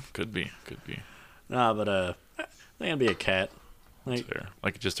 No. Could be. Nah, but I think I'd be a cat. Like, Fair.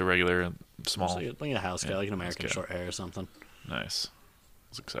 Like just a regular small. like a house cat, like an house American cat. short hair or something. Nice.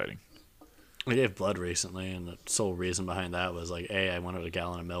 It's exciting. I gave blood recently, and the sole reason behind that was like, I wanted a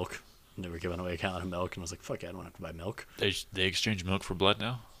gallon of milk. And they were giving away a gallon of milk, and I was like, fuck it, I don't have to buy milk. They exchange milk for blood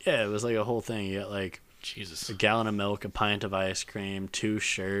now? Yeah, it was like a whole thing. You got like Jesus. a gallon of milk, a pint of ice cream, 2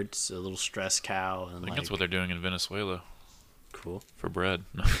 shirts, a little stress cow, and I think like that's what they're doing in Venezuela cool. for bread.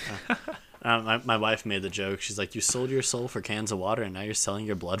 My wife made the joke. She's like, "You sold your soul for cans of water, and now you're selling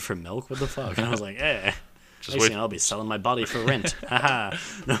your blood for milk. What the fuck?" And I was like, "Eh." Just Next wait. thing I'll be selling my body for rent. Haha.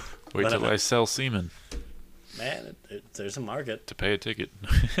 No, Wait but, till I sell semen man, there's a market. to pay a ticket.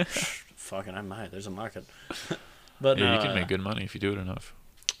 Fucking, I might. There's a market. But Yeah, no, you can make good money if you do it enough.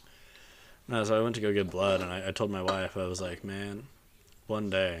 no, so I went to go get blood, and I told my wife, I was like, man, one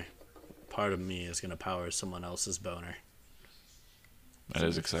day, part of me is gonna power someone else's boner. That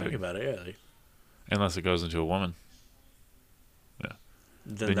is Think exciting. about it, yeah. Like, Unless it goes into a woman. then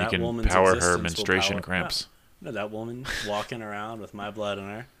Then you that can woman's power her existence will menstruation power- cramps. No, that woman walking around with my blood in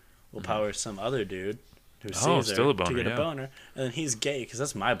her will power some other dude who Oh, sees still her a boner, to get yeah. a boner, and then he's gay because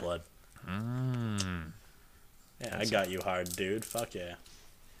that's my blood. Mm. Yeah, That's- I got you hard, dude. Fuck yeah.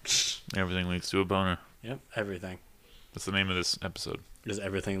 Everything leads to a boner. Yep, everything. That's the name of this episode Because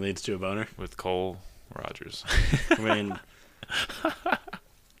everything leads to a boner. with Cole Rogers. I mean,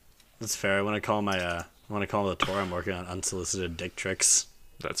 that's fair. I want to call the tour I'm working on unsolicited dick tricks.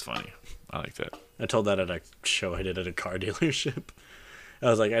 That's funny. I like that. I told that at a show I did at a car dealership. I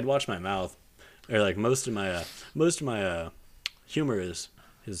was like, I'd watch my mouth, or like most of my humor is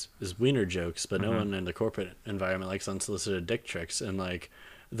wiener jokes, but no one in the corporate environment likes unsolicited dick tricks. And like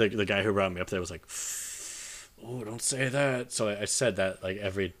the guy who brought me up there was like, "Oh, don't say that." So I said that like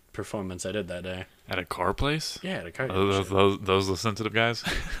every performance I did that day. At a car place? Yeah, at a car Those, dealership. those the sensitive guys?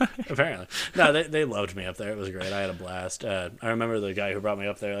 Apparently, no, they loved me up there. It was great. I had a blast. I remember the guy who brought me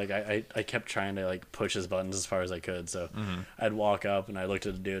up there. Like I kept trying to like push his buttons as far as I could. So I'd walk up and I looked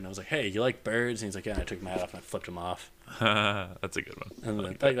at the dude and I was like, "Hey, you like birds?" And he's like, "Yeah." And I took my hat off and I flipped him off. That's a good one.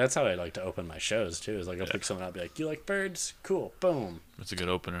 And then, that's how I like to open my shows too. Is like I'll pick someone up, and be like, "You like birds? Cool, boom." That's a good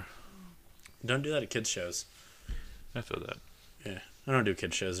opener. Don't do that at kids shows. I feel that. Yeah, I don't do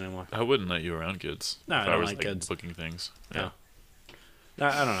kids shows anymore. I wouldn't let you around kids. No, if I don't was like kids. booking things. No.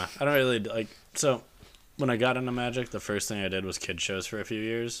 I don't know. I don't really like. So when I got into magic, the first thing I did was kid shows for a few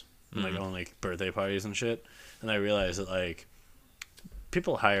years, and, like on like birthday parties and shit. And I realized that like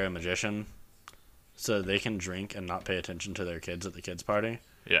people hire a magician so they can drink and not pay attention to their kids at the kids party.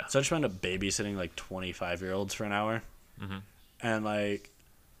 Yeah. So I just wound up babysitting like 25-year-olds for an hour, and like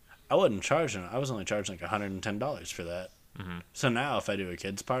I wasn't charging. I was only charging like $110 for that. So now if I do a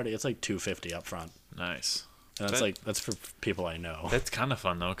kids party, it's like $250 up front, Nice. and that's for people I know. That's kind of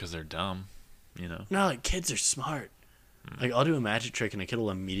fun though, because they're dumb. You know. No, like kids are smart. Like I'll do a magic trick and a kid will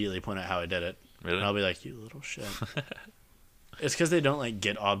immediately point out how I did it, Really? and I'll be like, "You little shit." It's because they don't like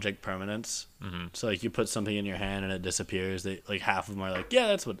get object permanence. So like you put something in your hand and it disappears. They like half of them are like, "Yeah,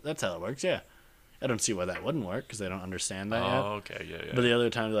 that's how it works." Yeah, I don't see why that wouldn't work because they don't understand that yet. Oh, okay. Yeah. But the other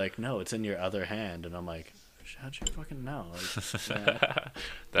time they're like, "No, it's in your other hand," and I'm like, "How'd you fucking know?" Like,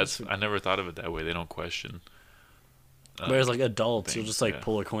 yeah. I never thought of it that way. They don't question. Whereas like adults, you'll things, just like yeah.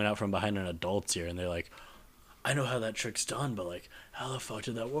 pull a coin out from behind an adult's ear and they're like, "I know how that trick's done, but like, how the fuck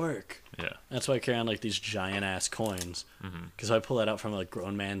did that work?" Yeah. That's why I carry on like these giant ass coins. Because if I pull that out from a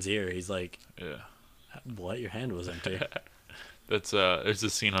grown man's ear, he's like, Yeah. "What? Your hand was empty." That's there's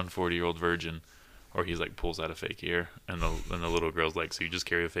this scene on 40-Year-Old Virgin, where he's like pulls out a fake ear, and the little girl's like, "So you just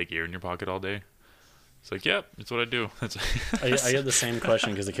carry a fake ear in your pocket all day?" It's like, "Yep, that's what I do." That's I get the same question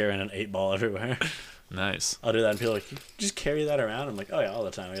because I carry an 8-ball everywhere. nice. I'll do that and people are like, "You just carry that around?" I'm like, "Oh yeah, all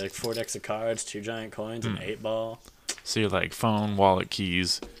the time." I got like 4 decks of cards, 2 giant coins, an 8-ball. So you're like phone, wallet,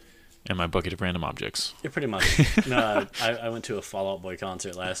 keys, and my bucket of random objects. Yeah, pretty much. No, I went to a Fall Out Boy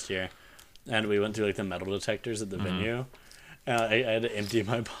concert last year, and we went through like the metal detectors at the venue. And I had to empty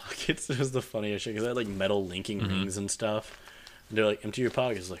my pockets. It was the funniest shit because I had like metal linking rings and stuff. And they're like, "Empty your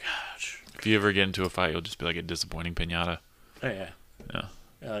pockets." Like, If you ever get into a fight, you'll just be like a disappointing pinata. oh yeah. Yeah.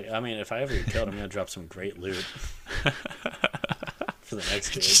 Yeah, like, I mean, if I ever get killed, I'm gonna drop some great loot for the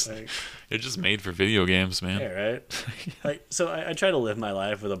next dude. Like, They're just made for video games, man. yeah, right. Like, so I try to live my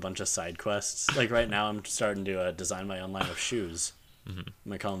life with a bunch of side quests. Like right now, I'm starting to design my own line of shoes. I'm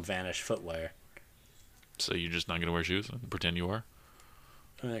gonna call them Vanish Footwear. So you're just not gonna wear shoes and pretend you are?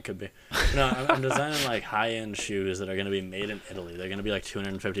 I mean, that could be. No, I'm designing like high-end shoes that are gonna be made in Italy. They're gonna be like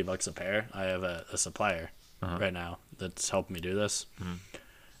 $250 a pair. I have a supplier right now that's helping me do this.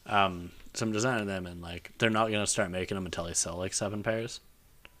 So I'm designing them, and like they're not gonna start making them until I sell like 7 pairs.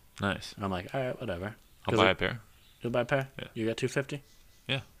 Nice. And I'm like, all right, whatever. I'll buy a pair. You'll buy a pair? Yeah. You got 250?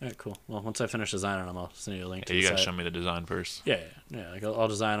 Yeah. All right, cool. Well, once I finish designing them, I'll send you a link to Yeah, you the gotta site. show me the design first. Yeah. Like I'll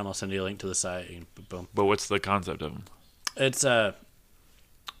design them. I'll send you a link to the site. And boom. But what's the concept of them? It's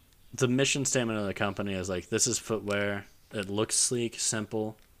the mission statement of the company is like, this is footwear. It looks sleek,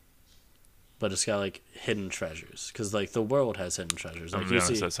 simple, but it's got like hidden treasures. Because like the world has hidden treasures. I'm Like gonna be you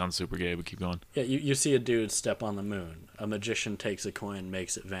honest, see, that sounds super gay, but keep going. yeah, you see a dude step on the moon. A magician takes a coin,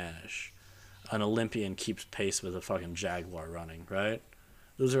 makes it vanish. An Olympian keeps pace with a fucking jaguar running. Right?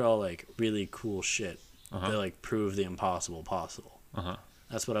 Those are all like really cool shit. They like prove the impossible possible.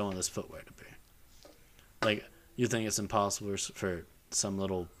 That's what I want this footwear to be. Like, you think it's impossible for some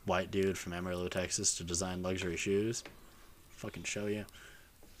little white dude from Amarillo, Texas to design luxury shoes? Fucking show you.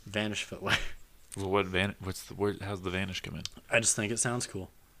 Vanish footwear. Well, how's the Vanish come in? I just think it sounds cool.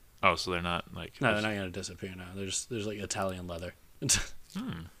 Oh, so they're not like... No, they're not going to disappear now. There's like Italian leather.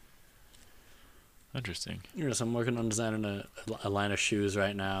 Interesting. So I'm working on designing a line of shoes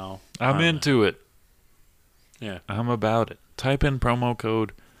right now. I'm into it. Yeah. I'm about it. Type in promo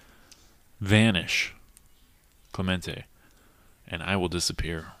code VANISH Clemente, and I will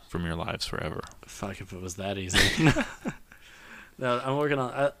disappear from your lives forever. Fuck, if it was that easy. No, I'm working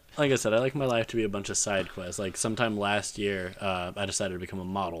on... like I said, I like my life to be a bunch of side quests. Like, sometime last year, I decided to become a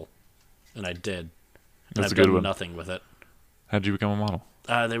model. And I did. And That's I've a good done one. nothing with it. How'd you become a model?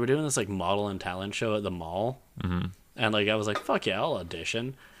 They were doing this, like, model and talent show at the mall. Mm-hmm. And, like, I was like, fuck yeah, I'll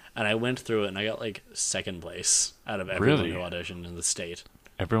audition. And I went through it, and I got, like, second place out of everyone Really? who auditioned in the state.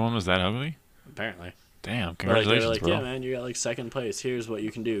 Everyone was that ugly? Apparently. Damn, But, like, they congratulations, were like, bro. yeah, man, you got, like, second place. Here's what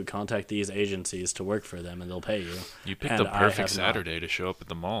you can do. Contact these agencies to work for them, and they'll pay you. You picked And the I perfect have not. Saturday to show up at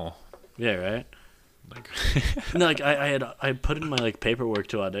the mall. Yeah, right? Like, No, like I put in my like paperwork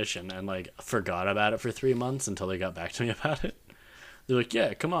to audition and like forgot about it for 3 months until they got back to me about it. They're like,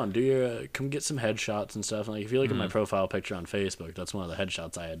 yeah, come on, come get some headshots and stuff. And like if you look at my profile picture on Facebook, that's one of the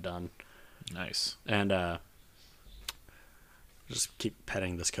headshots I had done. nice. And just keep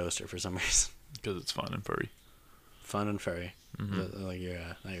petting this coaster for some reason. Because it's fun and furry. Fun and furry. Like your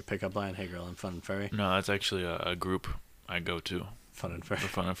pickup line. Hey girl, I'm fun and furry. No, that's actually a group I go to. Fun and furry. The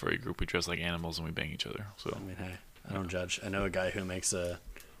fun and furry group. We dress like animals and we bang each other. So I mean, hey, I don't judge. I know a guy who makes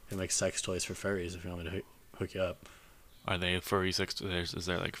sex toys for furries. If you want me to hook you up. are they furry sex toys? Is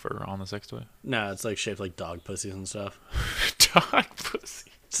there like fur on the sex toy? No, it's like shaped like dog pussies and stuff. Dog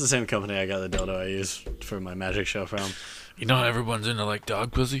pussy. It's the same company I got the dildo I use for my magic show from. You know everyone's into like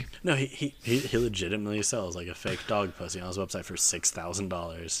dog pussy? No, he legitimately sells like a fake dog pussy on his website for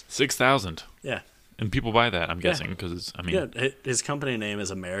 $6,000. 6,000. Yeah. And people buy that, I'm guessing, because it's, I mean... Yeah, his company name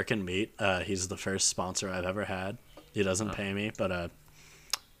is American Meat. He's the first sponsor I've ever had. He doesn't pay me, but,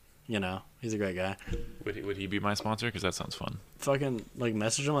 he's a great guy. Would he be my sponsor? Because that sounds fun. Fucking, like,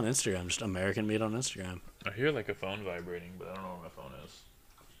 message him on Instagram. Just American Meat on Instagram. I hear like a phone vibrating, but I don't know where my phone is.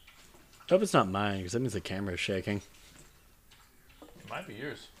 I hope it's not mine, because that means the camera's shaking. It might be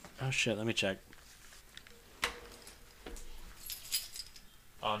yours. Oh, shit, let me check.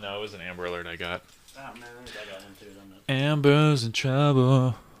 Oh no, it was an Amber Alert I got. Oh, man, I got one too, don't it? Amber's in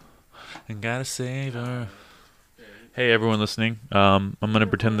trouble, and gotta save her. Hey everyone listening, I'm gonna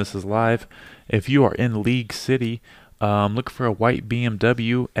pretend this is live. If you are in League City, look for a white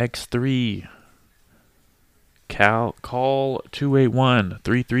BMW X3. Call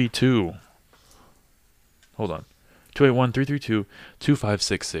 281-332. Hold on.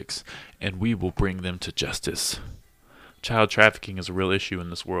 281-332-2566, and we will bring them to justice. Child trafficking is a real issue in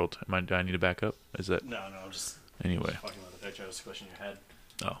this world. Do I need to back up? Is that... No, I'm just Anyway. fucking with the picture. I was squishing your head.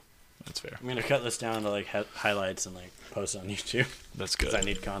 Oh, that's fair. I'm gonna cut this down to like highlights and like post it on YouTube That's because good. I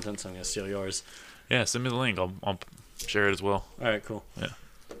need content, so I'm gonna steal yours. Yeah, send me the link. I'll share it as well. All right, cool.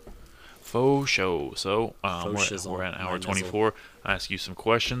 Faux show. So Faux shizzle, we're at my hour nizzle. 24. I ask you some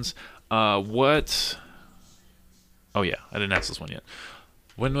questions. What? Oh yeah, I didn't ask this one yet.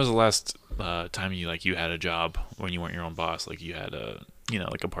 When was the last time you had a job when you weren't your own boss? Like you had a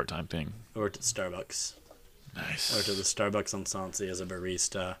like a part-time thing. I worked at Starbucks. Nice. I worked at the Starbucks on Sansi as a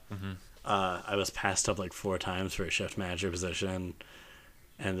barista. I was passed up like 4 times for a shift manager position,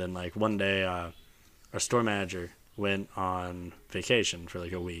 and then like one day, our store manager went on vacation for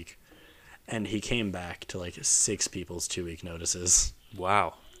like a week, and he came back to like 6 people's 2-week notices.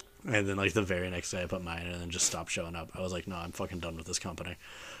 Wow. And then, like, the very next day I put mine in and then just stopped showing up. I was like, no, I'm fucking done with this company.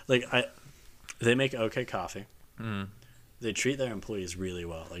 Like, they make okay coffee. They treat their employees really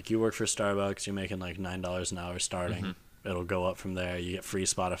well. Like, you work for Starbucks, you're making, like, $9 an hour starting. It'll go up from there. You get free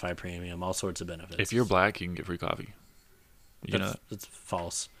Spotify Premium, all sorts of benefits. If you're black, you can get free coffee. You know that? It's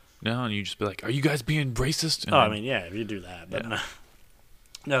false. No, and you just be like, are you guys being racist? And Oh, I then- mean, yeah, if you do that. But Yeah. no.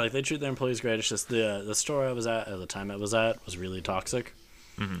 No, like, they treat their employees great. It's just the store I was at the time I was at was really toxic.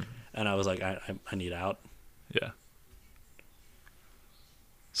 And I was like, I need out. Yeah.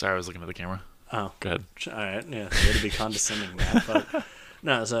 Sorry, I was looking at the camera. Oh, Go ahead. all right. Yeah, way to be condescending, man. But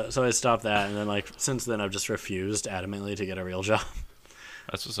no, so I stopped that, and then like since then I've just refused adamantly to get a real job.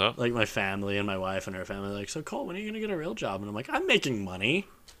 That's what's up. Like my family and my wife and her family are like, so Cole, when are you gonna get a real job? And I'm like, I'm making money.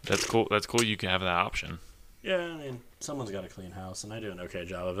 That's cool. That's cool. You can have that option. Yeah, I mean, someone's got a clean house, and I do an okay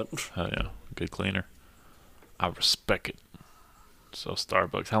job of it. Oh yeah, good cleaner. I respect it. So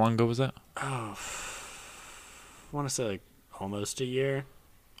Starbucks. How long ago was that? Oh, want to say like almost a year.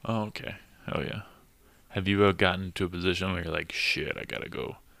 Oh, okay. Hell yeah. Have you gotten to a position where you're like, shit, I gotta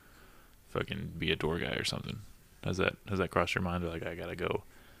go fucking be a door guy or something? Has that crossed your mind? Or like, I gotta go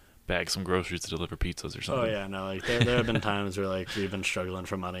bag some groceries to deliver pizzas or something? Oh yeah, no, like there have been times where like we've been struggling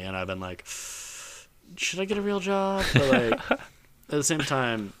for money, and I've been like, should I get a real job? But like at the same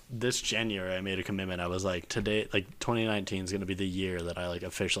time, this January I made a commitment. I was like, today, like 2019 is gonna be the year that I like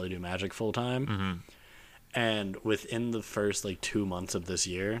officially do Magic full time. Mm-hmm. And within the first like 2 months of this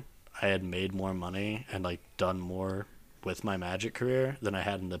year, I had made more money and like done more with my Magic career than I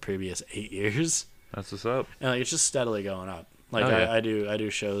had in the previous 8 years. That's what's up. And like it's just steadily going up. Like Oh, yeah. I do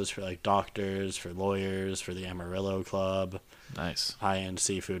shows for like doctors, for lawyers, for the Amarillo Club, Nice. high end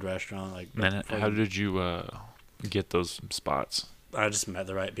seafood restaurant. Like Man, how fucking- did you get those spots? I just met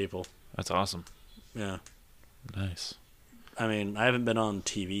the right people. That's awesome. Yeah. Nice. I mean, I haven't been on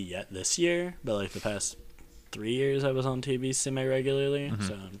TV yet this year, but like the past 3 years I was on TV semi regularly, Mhm.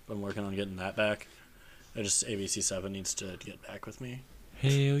 so I'm working on getting that back. ABC7 needs to get back with me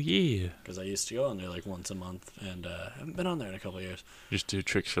Hell yeah. because I used to go on there like once a month, and I haven't been on there in a couple of years. Just do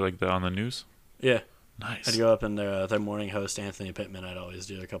tricks for like that on the news? Yeah, Nice. I'd go up and their morning host Anthony Pittman. I'd always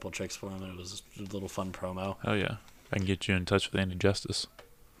do a couple tricks for him. It was a little fun promo. Hell yeah. I can get you in touch with Andy Justice.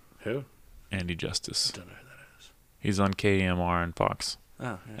 Who? Andy Justice. Don't know who that is. He's on KMR and Fox Oh,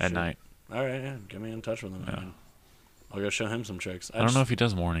 yeah, at sure. night. All right, yeah, get me in touch with him. Yeah. I mean, I'll go show him some tricks. I don't know if he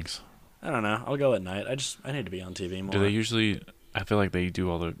does mornings. I don't know. I'll go at night. I need to be on TV more. Do they usually? I feel like they do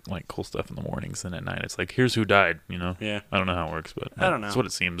all the like cool stuff in the mornings, and at night it's like, here's who died. You know. Yeah. I don't know how it works, but I don't know. That's what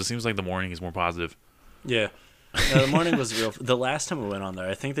it seems. It seems like the morning is more positive. Yeah. The morning was real. The last time I went on there,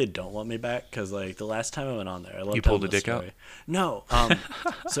 I think they don't want me back because like the last time I went on there, I love You telling pulled a this dick out? story. No.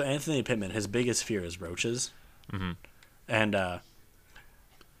 So Anthony Pittman, his biggest fear is roaches, Mm-hmm. and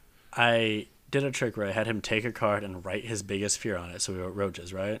I did a trick where I had him take a card and write his biggest fear on it. So we wrote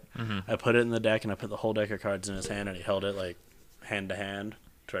roaches, right? Mm-hmm. I put it in the deck and I put the whole deck of cards in his hand, and he held it like hand to hand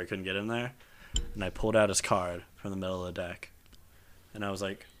to where I couldn't get in there. And I pulled out his card from the middle of the deck, and I was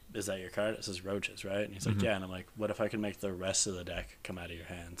like, "Is that your card?" It says roaches, right? And he's like, Mhm. "Yeah." And I'm like, "What if I can make the rest of the deck come out of your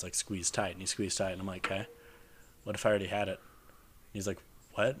hands, like squeeze tight?" And he squeezed tight, and I'm like, "Okay." What if I already had it? And he's like,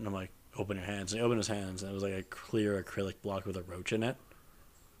 "What?" And I'm like, "Open your hands." And he opened his hands, and it was like a clear acrylic block with a roach in it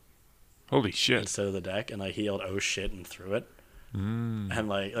Holy shit. instead of the deck. And like he yelled, "Oh shit!" and threw it. Mm. And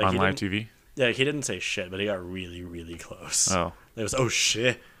like On he live didn't- TV. Yeah, he didn't say shit, but he got really, really close. Oh. It was, "Oh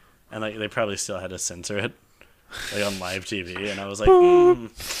shit," and like they probably still had to censor it, like on live TV. And I was like,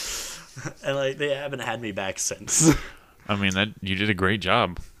 and like they haven't had me back since. I mean, that you did a great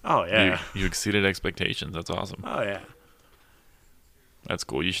job. Oh yeah. You exceeded expectations. That's awesome. Oh yeah. That's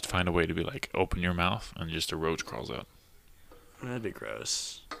cool. You should find a way to be like, open your mouth and just a roach crawls out. That'd be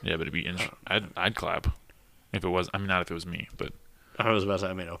gross. Yeah, but it'd be. I'd clap. If it was, I mean, not if it was me, but I was about to say,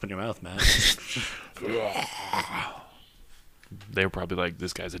 I mean, open your mouth, man. they were probably like,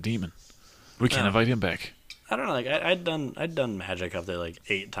 this guy's a demon. We can't Yeah. invite him back. I don't know. Like I'd done magic up there like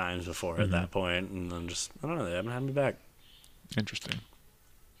 8 times before at Mhm. that point, and then just I don't know. They haven't had me back. Interesting.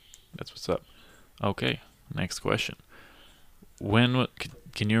 That's what's up. Okay, next question. When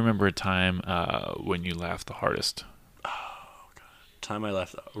can you remember a time when you laughed the hardest? Time I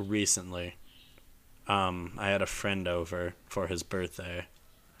left recently. I had a friend over for his birthday,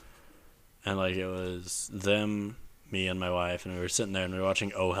 and like it was them, me, and my wife, and we were sitting there and we were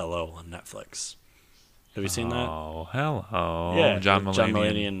watching Oh Hello on Netflix. Have you seen that? Oh, hello. Yeah, John with Mulaney, John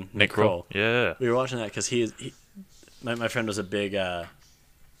Mulaney and Nick Kroll. Yeah. We were watching that because my friend was a big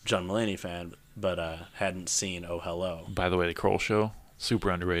John Mulaney fan, but hadn't seen Oh Hello. By the way, the Kroll Show, super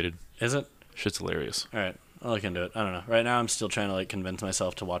underrated. Is it? Shit's hilarious. All right, I'll look into it. I don't know. Right now, I'm still trying to like convince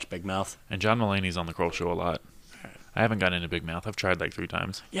myself to watch Big Mouth. And John Mulaney's on the Kroll Show a lot. Alright. I haven't gotten into Big Mouth. I've tried like 3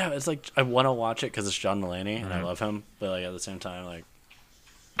 times. Yeah, it's like I want to watch it because it's John Mulaney and I Mhm. love him, but like at the same time, like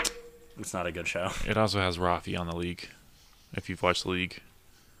it's not a good show. It also has Rafi on the League. If you've watched the League.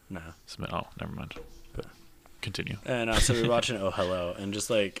 No. Oh, never mind. But continue. And so we were watching Oh Hello, and just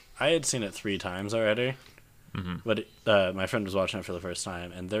like I had seen it 3 times already, Mm-hmm. but my friend was watching it for the first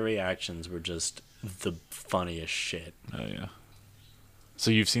time, and their reactions were just the funniest shit. Oh, yeah.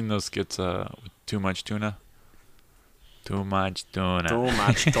 So you've seen those skits with Too Much Tuna? Too much tuna. Too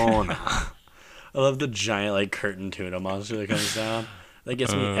much tuna. I love the giant like curtain tuna monster that comes down. That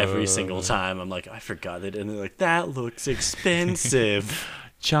gets me every single time. I'm like, I forgot it, and they're like, that looks expensive.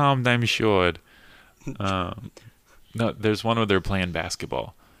 Charmed, I'm sure. No, there's one where they're playing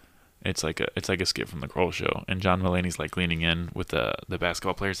basketball. It's like a skit from the Kroll Show, and John Mulaney's like leaning in with the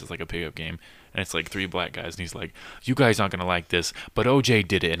basketball players. It's like a pickup game, and it's like 3 black guys, and he's like, "You guys aren't gonna like this, but OJ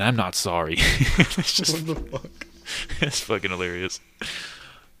did it, and I'm not sorry." It's just, What the fuck? It's fucking hilarious.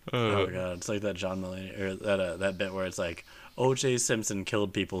 Oh god, it's like that John Mulaney or that bit where it's like O.J. Simpson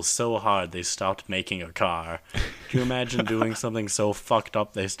killed people so hard they stopped making a car. Can you imagine doing something so fucked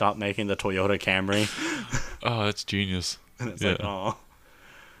up they stopped making the Toyota Camry? Oh, that's genius. And it's Yeah. like, oh,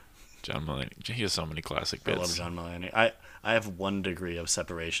 John Mulaney. He has so many classic I bits. love John Mulaney. I have 1 degree of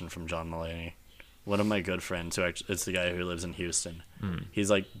separation from John Mulaney. One of my good friends, who actually, it's the guy who lives in Houston.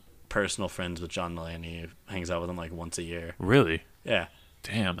 He's like personal friends with John Mulaney. Hangs out with him like once a year. Really? Yeah.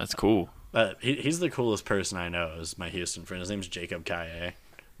 Damn, that's cool. He's the coolest person I know. Is my Houston friend. His name's Jacob Kaye.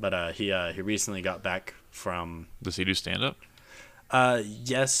 But he recently got back from. Does he do stand up?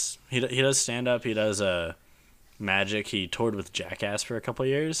 Yes, he does stand up. He does magic. He toured with Jackass for a couple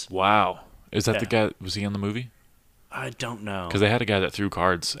years. Wow. Is that the Yeah. guy? Was he in the movie? I don't know. Because they had a guy that threw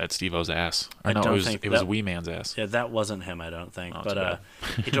cards at Steve-O's ass. Or I no, don't it was think it was that- Wee Man's ass. Yeah, that wasn't him. I don't think. Oh, But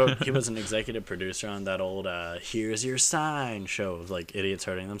too he was an executive producer on that old "Here's Your Sign" show of like idiots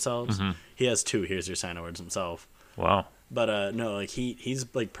hurting themselves. He has 2 "Here's Your Sign" awards himself. Wow. But no, like he's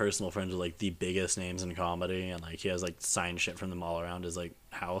like personal friends with like the biggest names in comedy, and like he has like signed shit from them all around his like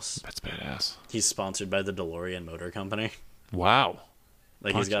house. That's badass. He's sponsored by the DeLorean Motor Company. Wow.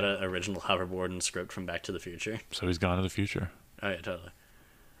 Like he's got an original hoverboard and script from Back to the Future. So he's gone to the future. Oh yeah, totally.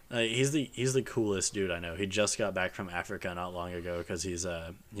 He's the coolest dude I know. He just got back from Africa not long ago because he's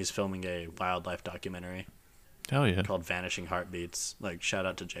filming a wildlife documentary Hell yeah. called Vanishing Heartbeats. Like shout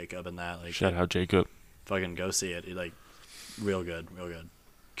out to Jacob and that. Like Shout out Jacob. fucking go see it. He, like real good.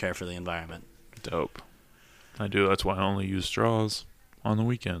 Care for the environment. Dope. I do. That's why I only use straws on the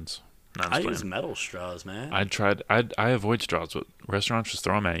weekends. No, I'm I just use playing. metal straws, man. I avoid straws, but restaurants just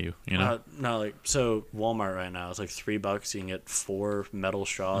throw them at you. You know. No, like so Walmart right now it's like $3. You can get 4 metal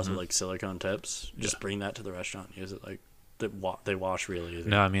straws with like silicone tips. Just bring that to the restaurant. And use it like they wash really easy.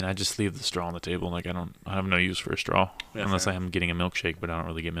 No, I mean I just leave the straw on the table. Like I have no use for a straw Yeah, unless fair I am getting a milkshake, but I don't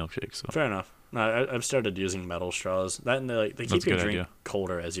really get milkshakes. So Fair enough. No, I've started using metal straws. That and they That's keep a your good drink idea.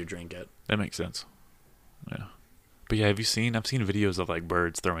 colder as you drink it. that makes sense. Yeah. But yeah, I've seen videos of like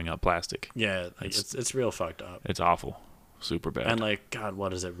birds throwing up plastic. Yeah, like it's real fucked up. It's awful. Super bad. And like God,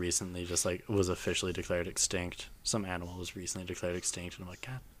 what is it? Recently, just like was officially declared extinct. Some animal was recently declared extinct, and I'm like,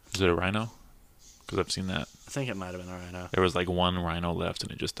 God, Is it a rhino? Because I've seen that. I think it might have been a rhino. There was like one rhino left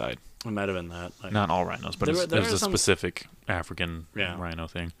and it just died. It might have been that. Like, Not all rhinos, but There there's are a some- specific African Yeah. rhino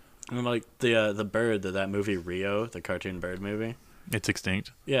thing. and like the bird that movie Rio, the cartoon bird movie. It's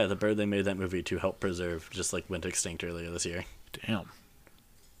extinct. Yeah, the bird they made that movie to help preserve just like went extinct earlier this year. Damn.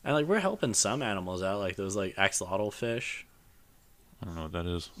 And like we're helping some animals out, like those like axolotl fish. I don't know what that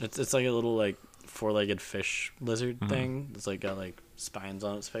is. It's like a little like 4-legged fish lizard thing. It's like got like spines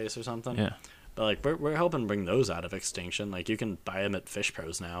on its face or something. Yeah. But like we're helping bring those out of extinction. Like you can buy them at Fish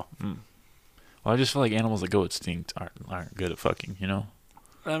Pros now. Well, I just feel like animals that go extinct aren't good at fucking, you know?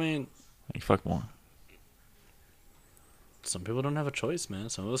 I mean, Like, fuck more. some people don't have a choice, man.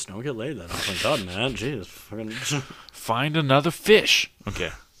 Some of us don't get laid that often. God, man, jeez, fucking. Find another fish.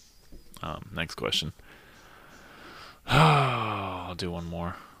 Okay. Next question. I'll do one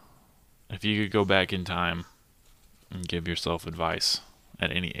more. If you could go back in time and give yourself advice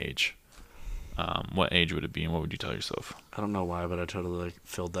at any age, what age would it be and what would you tell yourself? I don't know why, but I totally like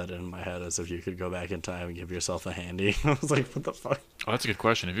filled that in my head as if you could go back in time and give yourself a handy. I was like, what the fuck? Oh, that's a good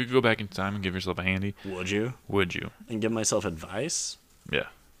question. If you could go back in time and give yourself a handy, Would you? would you? And give myself advice? Yeah.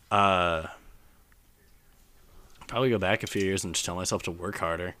 Probably go back a few years and just tell myself to work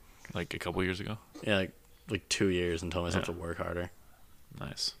harder. Like a couple years ago? Yeah, like 2 years and tell myself Yeah. to work harder.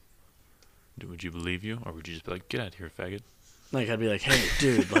 Nice. Would you believe you? Or would you just be like, get out of here, faggot? Like I'd be like, hey,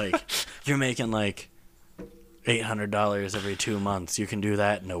 dude, like you're making like $800 every 2 months. You can do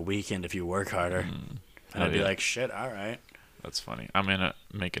that in a weekend if you work harder. And Oh, I'd be yeah. like, shit, all right. That's funny. I'm gonna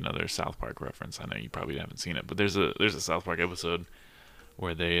make another South Park reference. I know you probably haven't seen it, but there's a South Park episode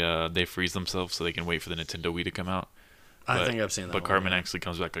where they freeze themselves so they can wait for the Nintendo Wii to come out. I think I've seen that. But one, Cartman yeah. actually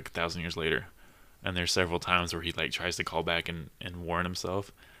comes back like 1,000 years later, and there's several times where he like tries to call back and warn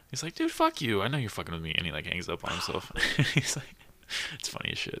himself. He's like, "Dude, fuck you! I know you're fucking with me," and he like hangs up on himself. He's like, it's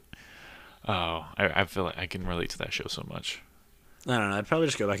funny as shit. Oh, I feel like I can relate to that show so much. I don't know. I'd probably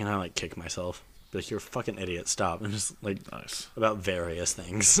just go back and kind of like kick myself. Be like, you're a fucking idiot. Stop. And just like Nice. about various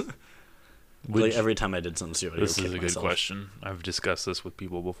things. Would like you- every time I did something stupid, This I would is a kick good myself. question. I've discussed this with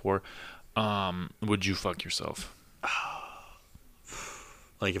people before. Would you fuck yourself?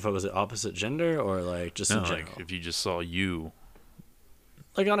 Like if I was the opposite gender or like just No, in general. like if you just saw you,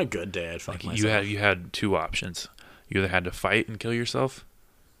 Like on a good day, I'd fuck like myself. you had two options. You either had to fight and kill yourself,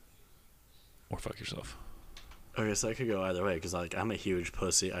 or fuck yourself. Okay, so that could go either way because like I'm a huge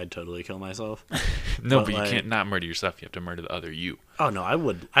pussy. I'd totally kill myself. No, but like, you can't not murder yourself. You have to murder the other you. Oh no, I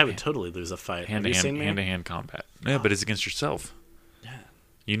would totally lose a fight. Hand Have to you seen me? hand to hand combat. Yeah, but it's against yourself. Yeah.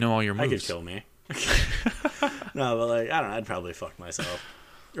 You know all your moves. I could kill me. No, but like I don't know. I'd probably fuck myself.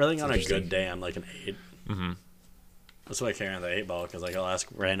 Or I think on a good day, I'm like an 8. Mm-hmm. That's why I carry on the 8 ball because like I'll ask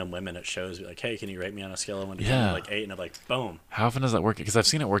random women at shows, be like, "Hey, can you rate me on a scale of 1 to 10?" Like 8, and I'm like, boom. How often does that work? Because I've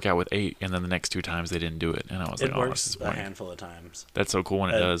seen it work out with 8, and then the next 2 times they didn't do it, and I was like, It "Oh, this works is a boring." handful of times. That's so cool when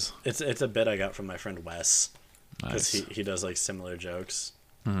it does. It's a bit I got from my friend Wes because Nice. he does like similar jokes.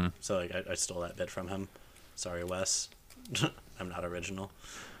 Mm-hmm. So like I stole that bit from him. Sorry, Wes. I'm not original.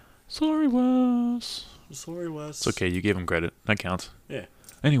 Sorry, Wes. Sorry, Wes. It's okay. You gave him credit. That counts. Yeah.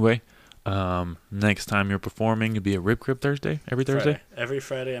 Anyway, next time you're performing, it'll be a Rib Crib Thursday. Every Thursday. Friday. Every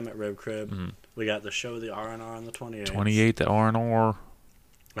Friday I'm at Rib Crib. Mm-hmm. We got the show, the R&R on the 28th. 28th at R&R.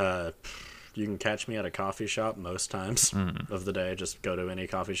 You can catch me at a coffee shop most times of the day. Just go to any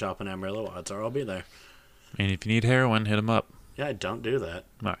coffee shop in Amarillo. Odds are I'll be there. And if you need heroin, hit him up. Yeah, I don't do that.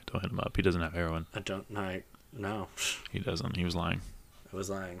 All right, don't hit him up. He doesn't have heroin. I don't. No. He doesn't. He was lying. I was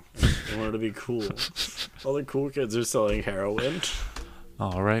lying. I wanted to be cool. All the cool kids are selling heroin.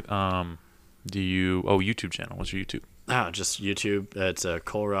 All right. YouTube channel. What's your YouTube? Just YouTube. It's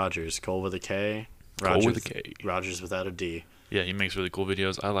Cole Rogers. Cole with a K. Cole with a K. Rogers without a D. Yeah, he makes really cool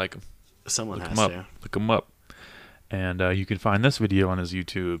videos. I like him. Someone Look has him up. to. Look him up. And you can find this video on his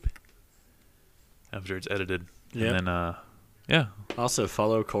YouTube after it's edited. Yep. And then, yeah. Also,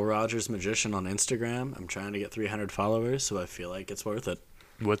 follow Cole Rogers Magician on Instagram. I'm trying to get 300 followers, so I feel like it's worth it.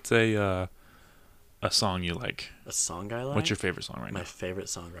 What's a song you like? A song I like? What's your favorite song right My now? favorite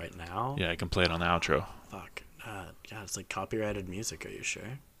song right now? Yeah, I can play it on the outro. Fuck. God, it's like copyrighted music. Are you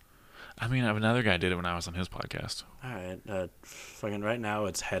sure? I mean, another guy did it when I was on his podcast. Alright. Fucking right now,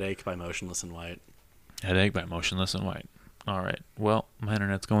 it's Headache by Motionless in White. Headache by Motionless in White. All right. Well, my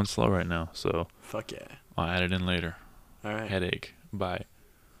internet's going slow right now, so Fuck yeah. I'll add it in later. Alright. Headache by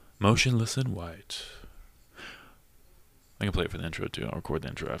Motionless in White. I can play it for the intro too. I'll record the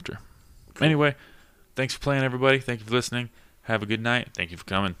intro after. Cool. Anyway, thanks for playing, everybody. Thank you for listening. Have a good night. Thank you for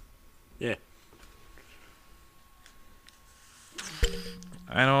coming. Yeah.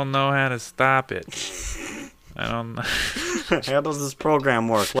 I don't know how to stop it. I don't know. How does this program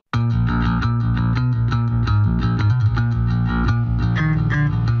work?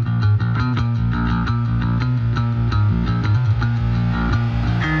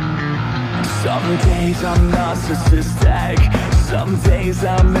 Some days I'm narcissistic, some days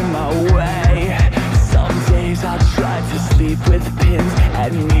I'm in my way. Some days I try to sleep with pins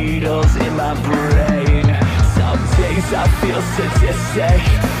and needles in my brain. Some days I feel sadistic,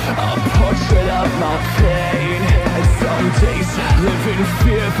 a portrait of my pain. And some days I live in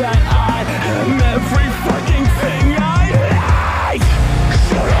fear that I am every fucking thing I hate.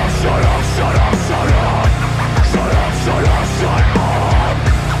 Shut up, shut up, shut up, shut up. Shut up, shut up, shut up.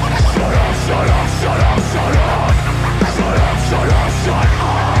 Shut up, shut up, shut up, shut up. Shut up, shut up, shut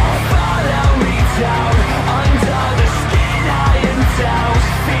up. Follow me down under the skin I endouse,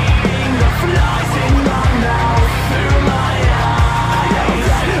 feeding the flies in my mouth through my eyes.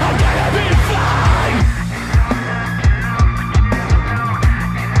 I'm gonna be fine.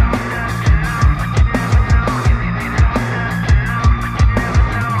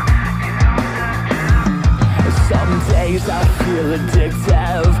 Some days I feel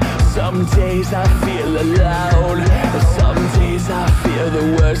addictive, some days I feel alone. Some days I feel the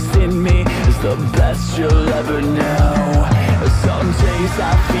worst in me is the best you'll ever know. Some days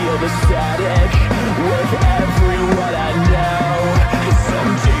I feel the saddest.